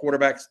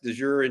quarterbacks du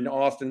jour in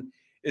Austin.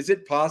 Is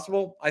it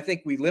possible? I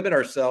think we limit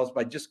ourselves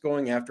by just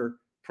going after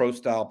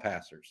pro-style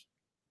passers.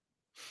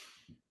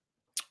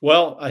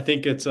 Well, I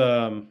think it's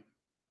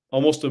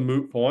almost a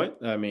moot point.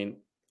 I mean,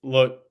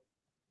 look,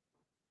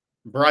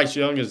 Bryce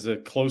Young is the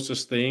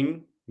closest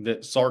thing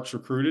that Sark's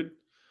recruited,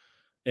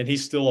 and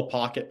he's still a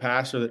pocket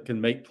passer that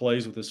can make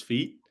plays with his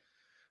feet.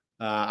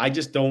 I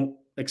just don't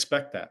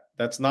expect that.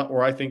 That's not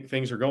where I think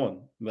things are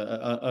going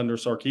under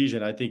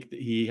Sarkisian. I think that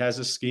he has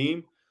a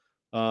scheme.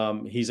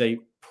 He's a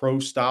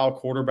pro-style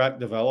quarterback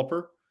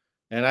developer,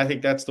 and I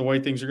think that's the way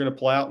things are going to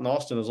play out in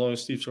Austin as long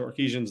as Steve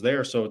Sarkisian's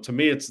there. So to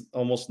me, it's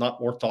almost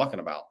not worth talking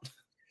about.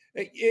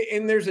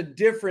 And there's a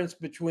difference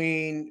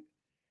between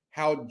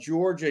how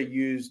Georgia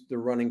used the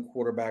running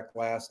quarterback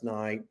last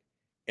night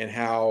and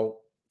how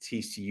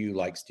TCU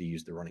likes to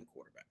use the running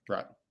quarterback.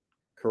 Right.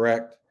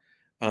 Correct.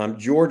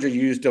 Georgia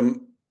used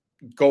them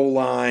goal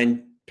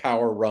line,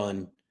 power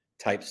run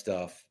type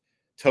stuff,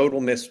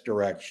 total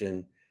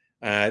misdirection.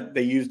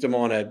 They used them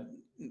on a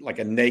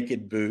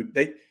naked boot.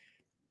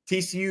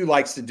 TCU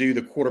likes to do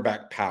the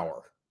quarterback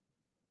power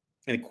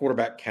and a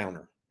quarterback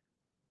counter.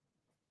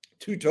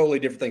 2 totally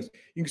different things.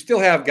 You can still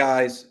have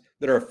guys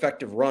that are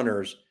effective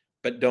runners,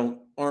 but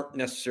aren't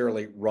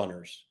necessarily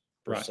runners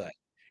per se.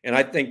 And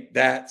I think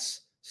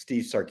that's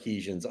Steve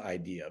Sarkisian's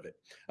idea of it.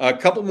 A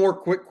couple more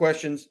quick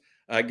questions.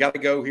 Got to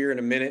go here in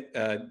a minute.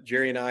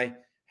 Jerry and I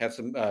have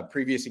some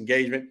previous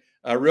engagement.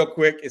 Real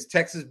quick, is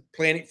Texas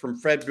planning, from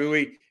Fred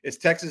Bowie, is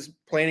Texas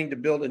planning to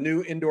build a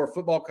new indoor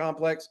football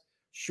complex?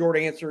 Short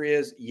answer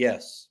is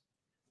yes.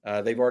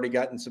 They've already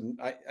gotten some,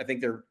 I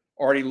think they're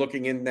already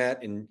looking in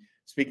that. And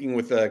speaking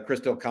with Chris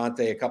Del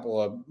Conte a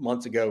couple of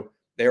months ago,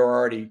 they were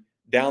already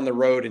down the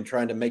road and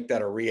trying to make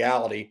that a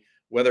reality.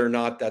 Whether or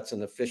not that's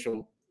an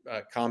official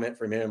comment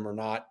from him or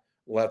not,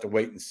 we'll have to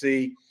wait and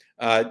see.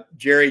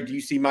 Jerry, do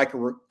you see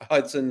Michael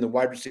Hudson, the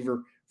wide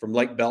receiver from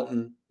Lake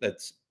Belton,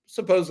 that's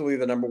supposedly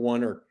the number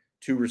 1 or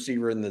 2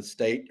 receiver in the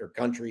state or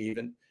country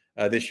even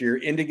this year,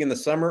 ending in the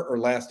summer or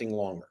lasting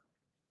longer?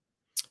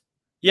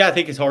 Yeah, I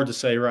think it's hard to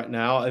say right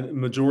now. A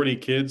majority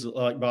of kids,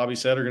 like Bobby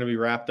said, are going to be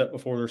wrapped up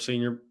before their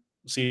senior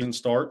season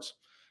starts.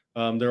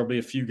 There will be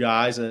a few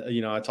guys.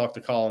 I talked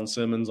to Colin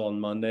Simmons on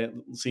Monday.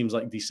 It seems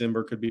like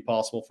December could be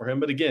possible for him.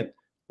 But again,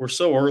 we're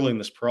so early in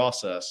this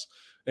process.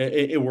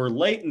 We're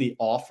late in the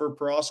offer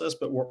process,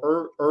 but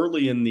we're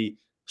early in the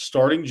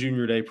starting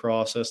junior day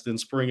process, then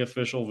spring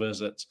official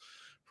visits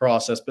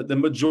process. But the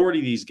majority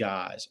of these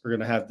guys are going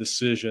to have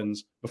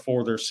decisions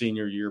before their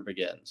senior year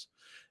begins.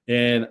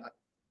 And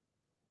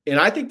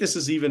I think this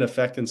is even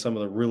affecting some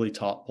of the really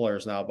top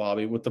players now,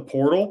 Bobby. With the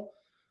portal,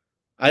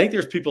 I think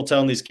there's people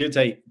telling these kids,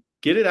 hey,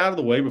 get it out of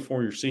the way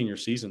before your senior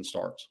season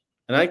starts.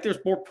 And I think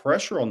there's more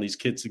pressure on these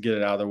kids to get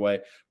it out of their way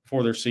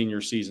before their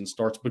senior season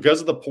starts because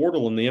of the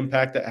portal and the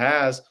impact it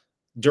has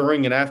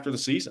during and after the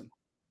season.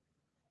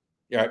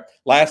 Yeah.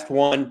 Last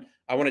one.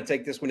 I want to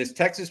take this one. Is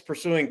Texas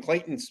pursuing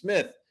Clayton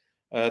Smith,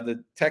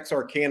 the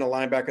Texarkana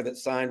linebacker that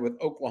signed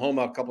with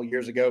Oklahoma a couple of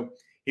years ago?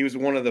 He was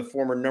one of the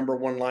former number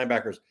 1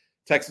 linebackers.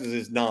 Texas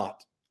is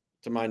not,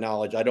 to my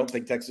knowledge. I don't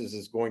think Texas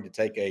is going to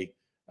take a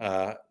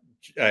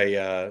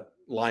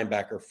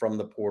linebacker from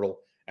the portal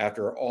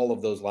after all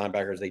of those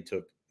linebackers they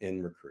took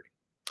in recruiting.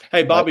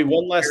 Hey, Bobby,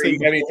 one last thing.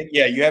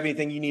 You have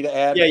anything you need to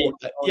add?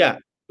 Yeah,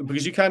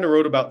 because you kind of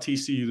wrote about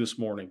TCU this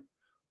morning.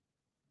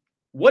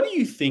 What do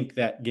you think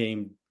that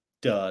game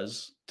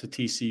does to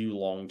TCU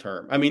long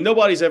term? I mean,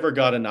 nobody's ever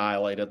got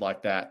annihilated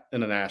like that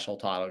in a national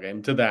title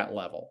game to that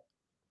level.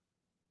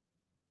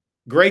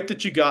 Great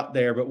that you got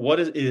there, but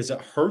does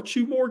it hurt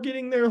you more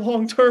getting there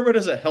long term, or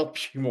does it help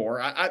you more?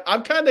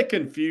 I'm kind of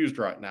confused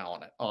right now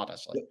on it,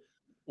 honestly.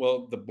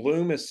 Well, the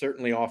bloom is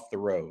certainly off the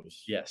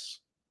rose.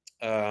 Yes.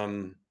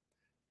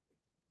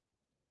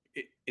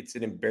 It's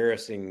an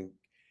embarrassing.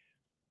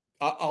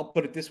 I'll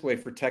put it this way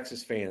for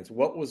Texas fans: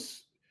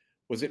 was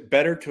it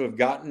better to have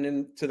gotten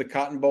into the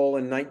Cotton Bowl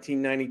in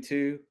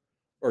 1992,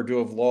 or to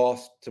have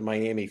lost to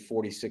Miami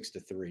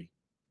 46-3?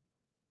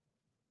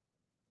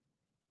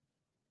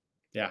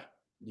 Yeah.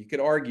 You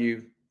could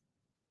argue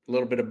a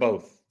little bit of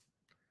both.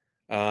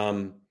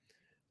 I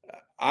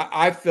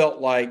felt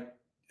like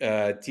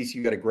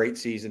TCU got a great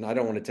season. I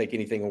don't want to take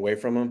anything away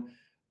from them,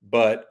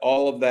 but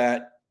all of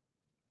that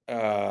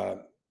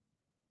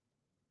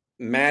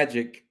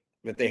magic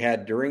that they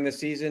had during the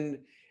season,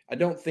 I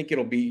don't think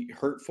it'll be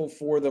hurtful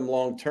for them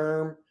long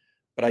term,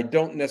 but I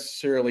don't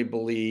necessarily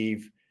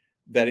believe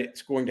that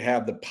it's going to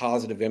have the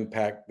positive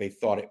impact they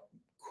thought it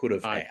could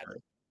have had.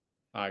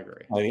 I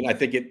agree. I mean, I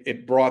think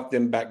it brought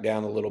them back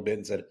down a little bit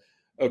and said,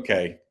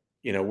 okay,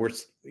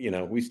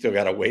 we still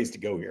got a ways to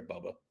go here,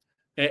 Bubba.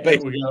 And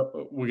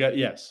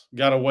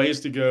got a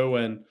ways to go,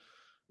 and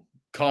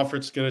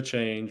conference is going to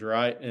change,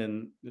 right?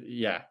 And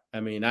yeah, I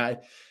mean, I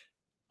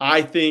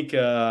think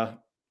I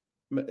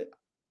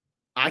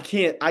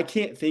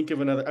can't think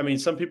of another. I mean,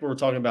 some people were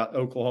talking about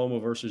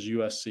Oklahoma versus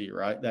USC,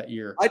 right? That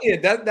year. I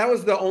did. That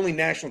was the only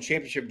national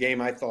championship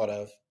game I thought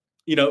of.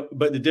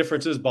 But the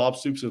difference is Bob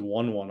Stoops had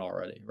won one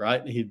already,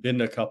 right? He'd been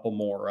to a couple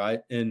more, right?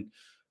 And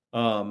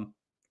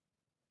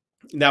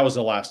that was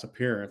the last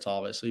appearance,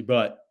 obviously.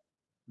 But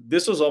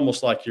this was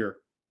almost like your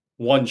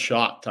one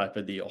shot type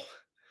of deal.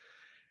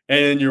 And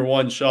in your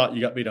one shot, you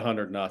got beat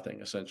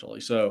 100-0,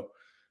 essentially. So,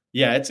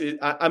 yeah,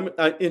 I'm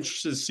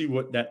interested to see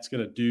what that's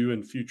going to do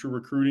in future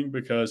recruiting,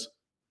 because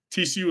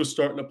TCU is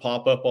starting to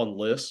pop up on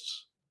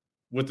lists.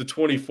 With the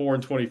 24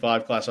 and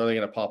 25 class, are they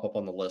going to pop up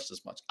on the list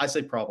as much? I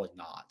say probably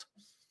not.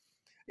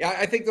 Yeah,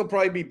 I think they'll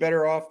probably be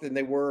better off than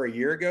they were a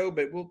year ago,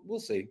 but we'll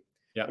see.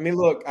 Yeah. I mean,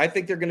 look, I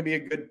think they're going to be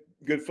a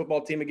good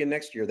football team again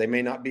next year. They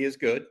may not be as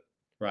good.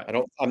 Right.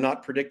 I'm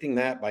not predicting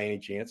that by any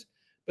chance,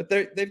 but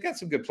they've got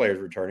some good players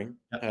returning,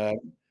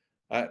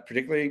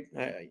 particularly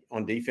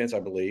on defense, I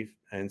believe.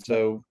 And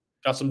so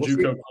got some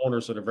JUCO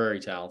corners that are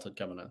very talented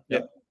coming in.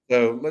 Yep.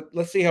 So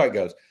let's see how it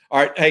goes. All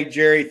right. Hey,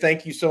 Jerry,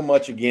 thank you so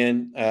much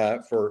again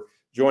for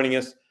joining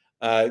us.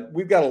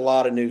 We've got a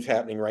lot of news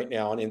happening right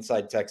now on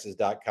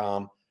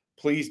InsideTexas.com.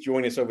 Please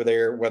join us over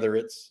there, whether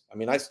it's,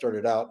 I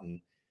started out and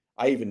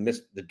I even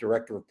missed the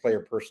director of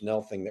player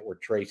personnel thing that we're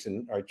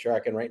tracking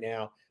right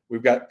now.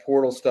 We've got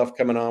portal stuff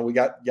coming on. We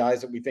got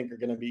guys that we think are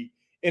going to be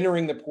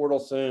entering the portal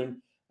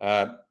soon.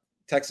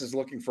 Texas is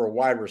looking for a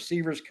wide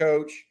receivers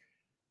coach.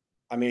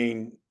 I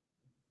mean,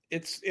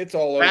 it's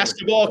all over.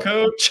 Basketball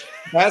coach.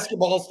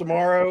 Basketball's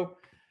tomorrow.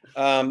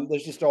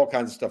 There's just all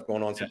kinds of stuff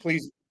going on. So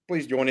please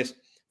join us.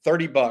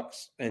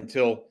 $30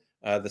 until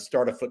the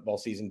start of football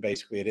season,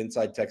 basically at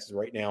Inside Texas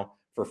right now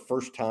for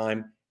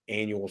first-time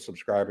annual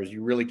subscribers.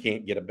 You really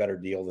can't get a better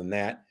deal than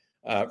that.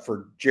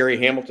 For Jerry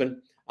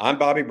Hamilton, I'm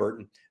Bobby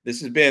Burton. This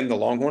has been the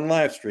Longhorn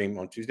live stream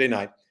on Tuesday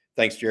night.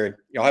 Thanks, Jerry.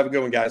 Y'all have a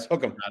good one, guys.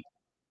 Hook 'em.